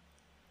remake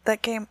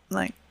that came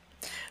And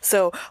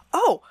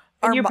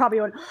you're probably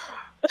going,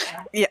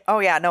 yeah. Oh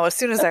yeah. No. As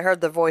soon as I heard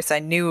the voice, I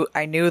knew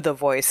the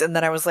voice, and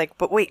then I was like,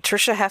 "But wait,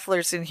 Trisha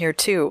Heffler's in here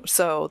too."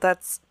 So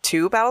that's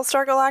two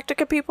Battlestar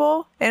Galactica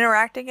people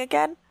interacting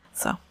again.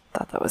 So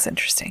thought that was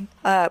interesting.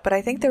 But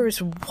I think there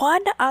was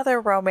one other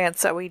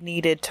romance that we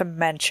needed to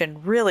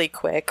mention really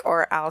quick,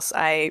 or else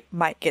I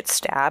might get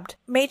stabbed.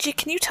 Meiji,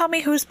 can you tell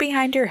me who's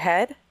behind your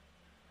head?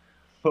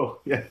 Oh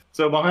yeah.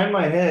 So behind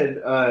my head,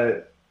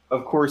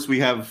 of course, we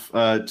have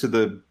to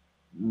the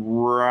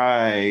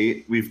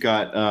right, we've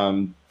got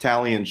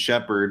Talion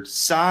Shepard,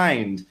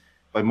 signed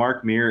by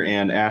Mark Meer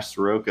and Ash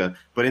Soroka.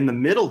 But in the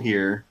middle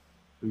here,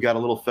 we've got a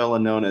little fella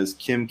known as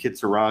Kim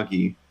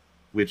Kitsuragi,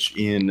 which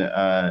in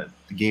the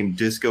game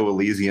Disco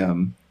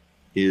Elysium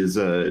is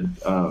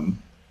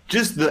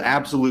just the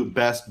absolute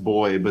best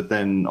boy, but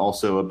then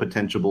also a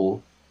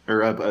potential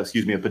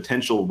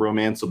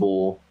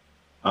romanceable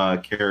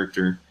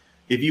character.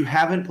 If you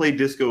haven't played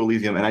Disco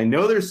Elysium, and I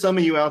know there's some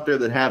of you out there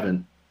that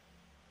haven't,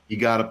 you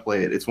got to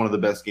play it. It's one of the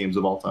best games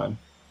of all time.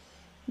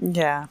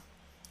 Yeah,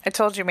 I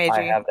told you, Meiji.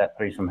 I have that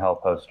Three from Hell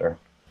poster.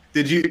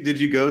 Did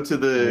you go to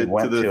the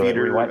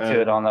theater? We went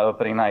to it on the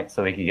opening night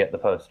so we could get the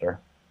poster.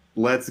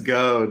 Let's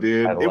go,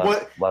 dude!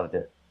 Loved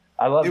it.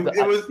 I loved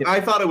it.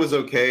 I thought it was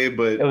okay,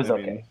 but it was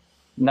okay.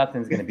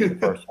 Nothing's going to be the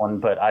first one,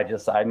 but I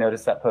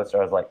noticed that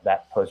poster. I was like,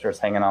 that poster is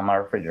hanging on my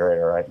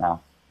refrigerator right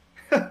now.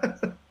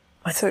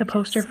 What's the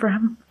poster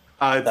from?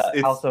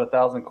 It's House of a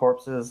Thousand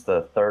Corpses,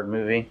 the third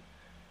movie.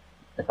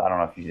 I don't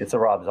know if it's a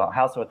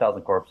House of a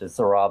Thousand Corpses. It's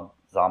a Rob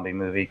Zombie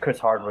movie. Chris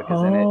Hardwick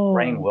is in it.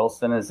 Rainn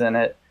Wilson is in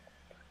it.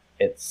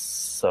 It's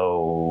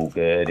so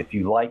good. If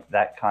you like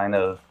that kind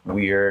of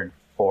weird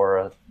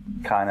horror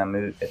kind of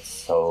movie, it's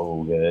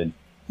so good.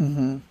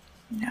 Mm-hmm.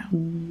 Yeah.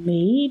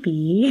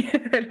 Maybe.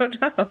 I don't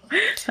know.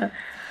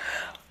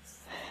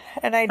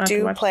 And I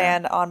do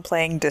plan on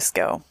playing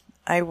Disco.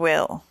 I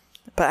will.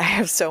 But I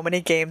have so many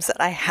games that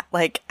I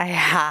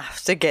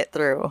have to get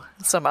through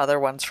some other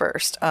ones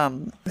first.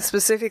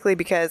 Specifically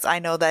because I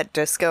know that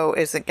Disco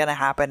isn't going to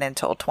happen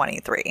until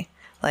 23.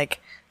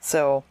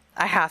 So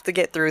I have to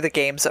get through the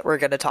games that we're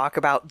going to talk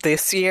about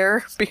this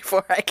year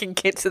before I can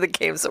get to the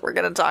games that we're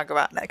going to talk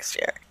about next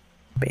year.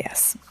 But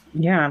yes.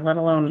 Yeah, let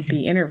alone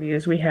the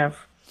interviews. We have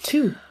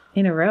 2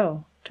 in a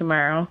row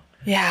tomorrow.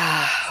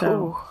 Yeah.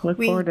 So look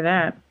forward to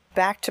that.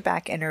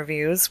 Back-to-back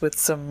interviews with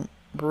some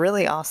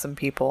really awesome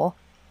people.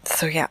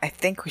 So yeah, I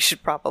think we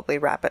should probably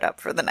wrap it up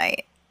for the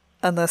night.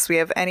 Unless we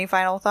have any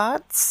final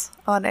thoughts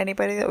on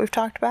anybody that we've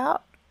talked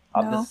about.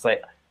 I'll just say,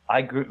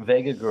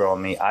 Vega grew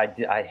on me.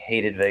 I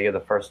hated Vega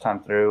the first time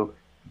through.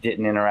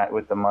 Didn't interact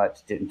with them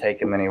much. Didn't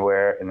take him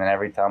anywhere. And then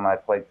every time I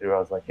played through, I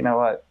was like, you know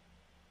what?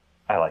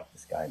 I like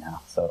this guy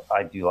now. So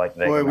I do like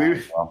Vega. Boy,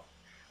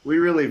 we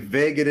really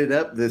Vegaed it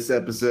up this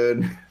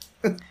episode.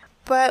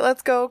 But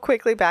let's go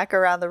quickly back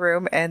around the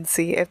room and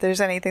see if there's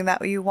anything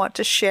that you want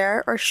to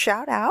share or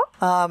shout out,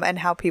 and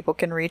how people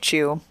can reach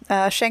you.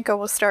 Shanko,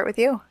 we'll start with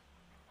you.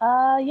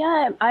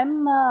 Yeah,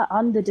 I'm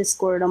on the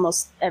Discord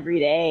almost every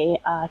day.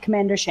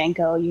 Commander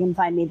Shanko, you can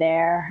find me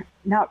there.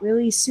 Not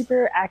really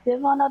super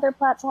active on other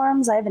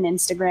platforms. I have an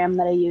Instagram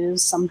that I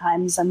use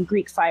sometimes. I'm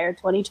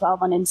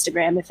GreekFire2012 on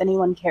Instagram if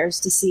anyone cares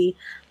to see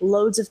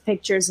loads of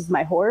pictures of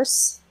my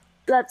horse.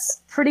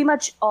 That's pretty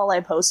much all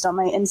I post on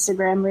my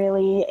Instagram,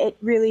 really. It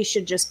really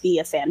should just be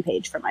a fan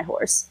page for my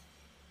horse.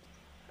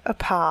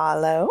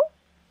 Apollo?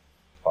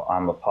 Well,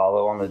 I'm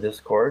Apollo on the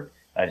Discord.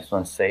 I just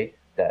want to say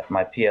that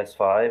my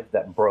PS5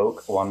 that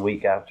broke 1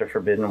 week after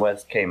Forbidden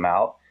West came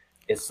out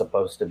is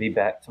supposed to be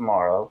back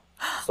tomorrow,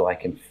 so I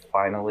can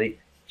finally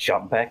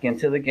jump back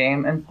into the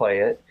game and play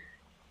it.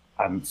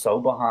 I'm so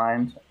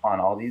behind on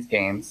all these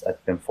games. It's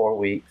been 4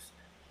 weeks.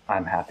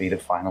 I'm happy to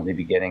finally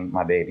be getting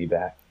my baby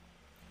back.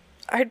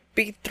 I'd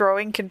be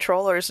throwing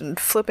controllers and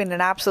flipping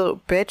an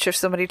absolute bitch if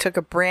somebody took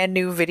a brand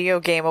new video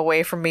game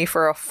away from me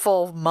for a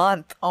full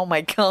month. Oh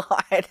my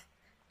god.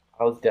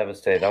 I was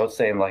devastated. I was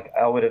saying, like,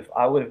 I would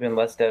have been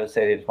less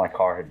devastated if my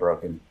car had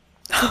broken.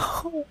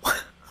 I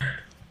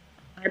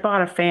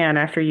bought a fan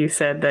after you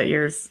said that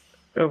yours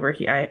over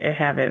here. I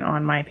have it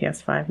on my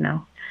PS5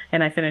 now.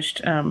 And I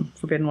finished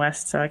Forbidden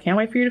West, so I can't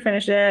wait for you to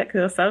finish it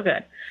because it's so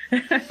good.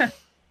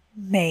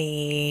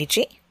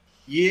 Meiji?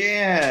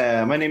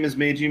 Yeah, my name is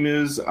Meiji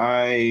Moose.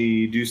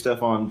 I do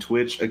stuff on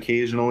Twitch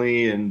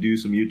occasionally and do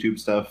some YouTube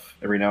stuff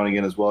every now and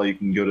again as well. You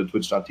can go to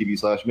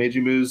twitch.tv/Meiji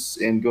Moose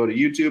and go to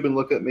YouTube and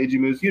look up Meiji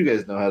Moose. You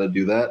guys know how to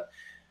do that.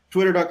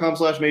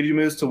 Twitter.com/Meiji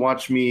Moose to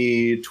watch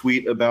me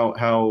tweet about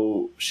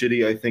how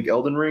shitty I think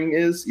Elden Ring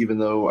is, even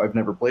though I've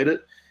never played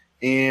it.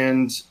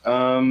 And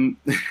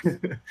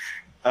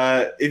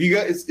if you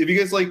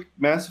guys like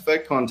Mass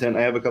Effect content,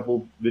 I have a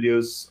couple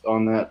videos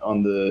on that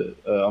on the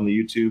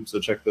YouTube, so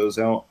check those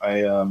out.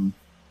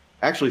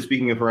 Actually,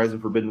 speaking of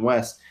Horizon Forbidden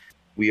West,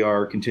 we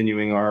are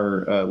continuing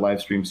our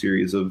live stream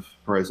series of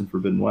Horizon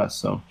Forbidden West,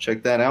 so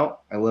check that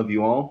out. I love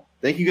you all.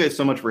 Thank you guys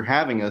so much for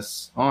having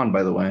us on,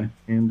 by the way.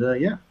 And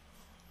yeah.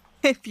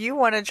 If you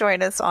want to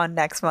join us on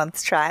next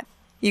month's chat,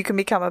 you can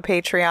become a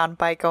Patreon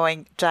by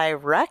going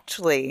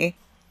directly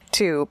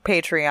to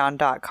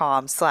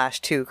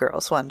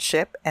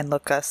patreon.com/2girls1ship and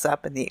look us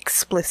up in the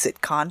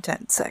explicit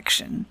content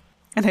section.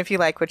 And if you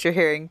like what you're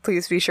hearing,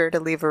 please be sure to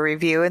leave a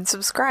review and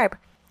subscribe.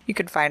 You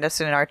can find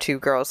us in our 2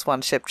 Girls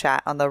 1 Ship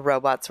chat on the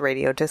Robots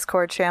Radio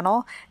Discord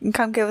channel, and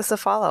come give us a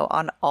follow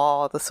on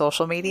all the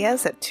social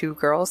medias at 2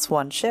 Girls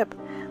 1 Ship.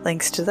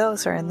 Links to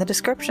those are in the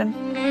description.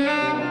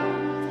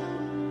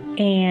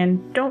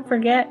 And don't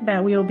forget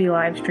that we will be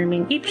live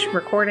streaming each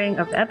recording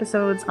of the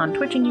episodes on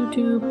Twitch and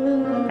YouTube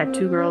at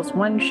 2 Girls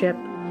 1 Ship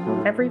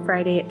every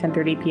Friday at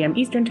 10:30 p.m.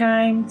 Eastern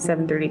Time,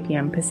 7:30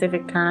 p.m.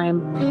 Pacific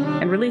Time,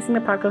 and releasing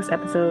the podcast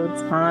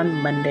episodes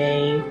on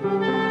Monday.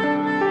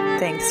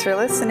 Thanks for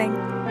listening,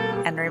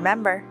 and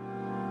remember,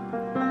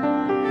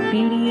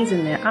 beauty is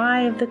in the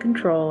eye of the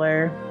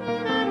controller.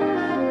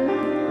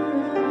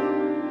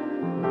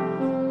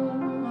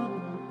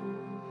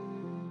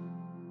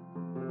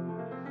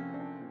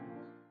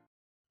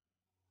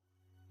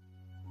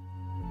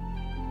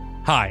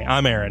 Hi,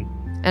 I'm Aaron.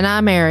 And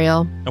I'm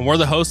Ariel. And we're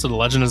the hosts of the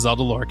Legend of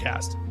Zelda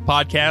Lorecast, a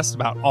podcast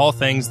about all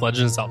things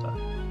Legend of Zelda,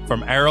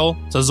 from Errol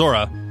to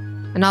Zora,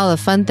 and all the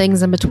fun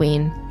things in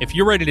between. If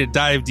you're ready to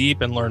dive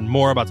deep and learn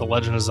more about the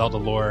Legend of Zelda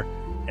lore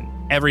and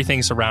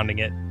everything surrounding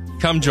it,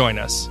 come join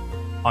us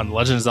on the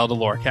Legend of Zelda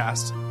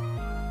Lorecast.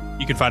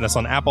 You can find us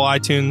on Apple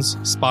iTunes,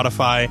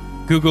 Spotify,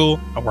 Google,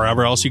 and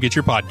wherever else you get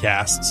your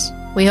podcasts.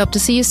 We hope to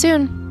see you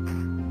soon.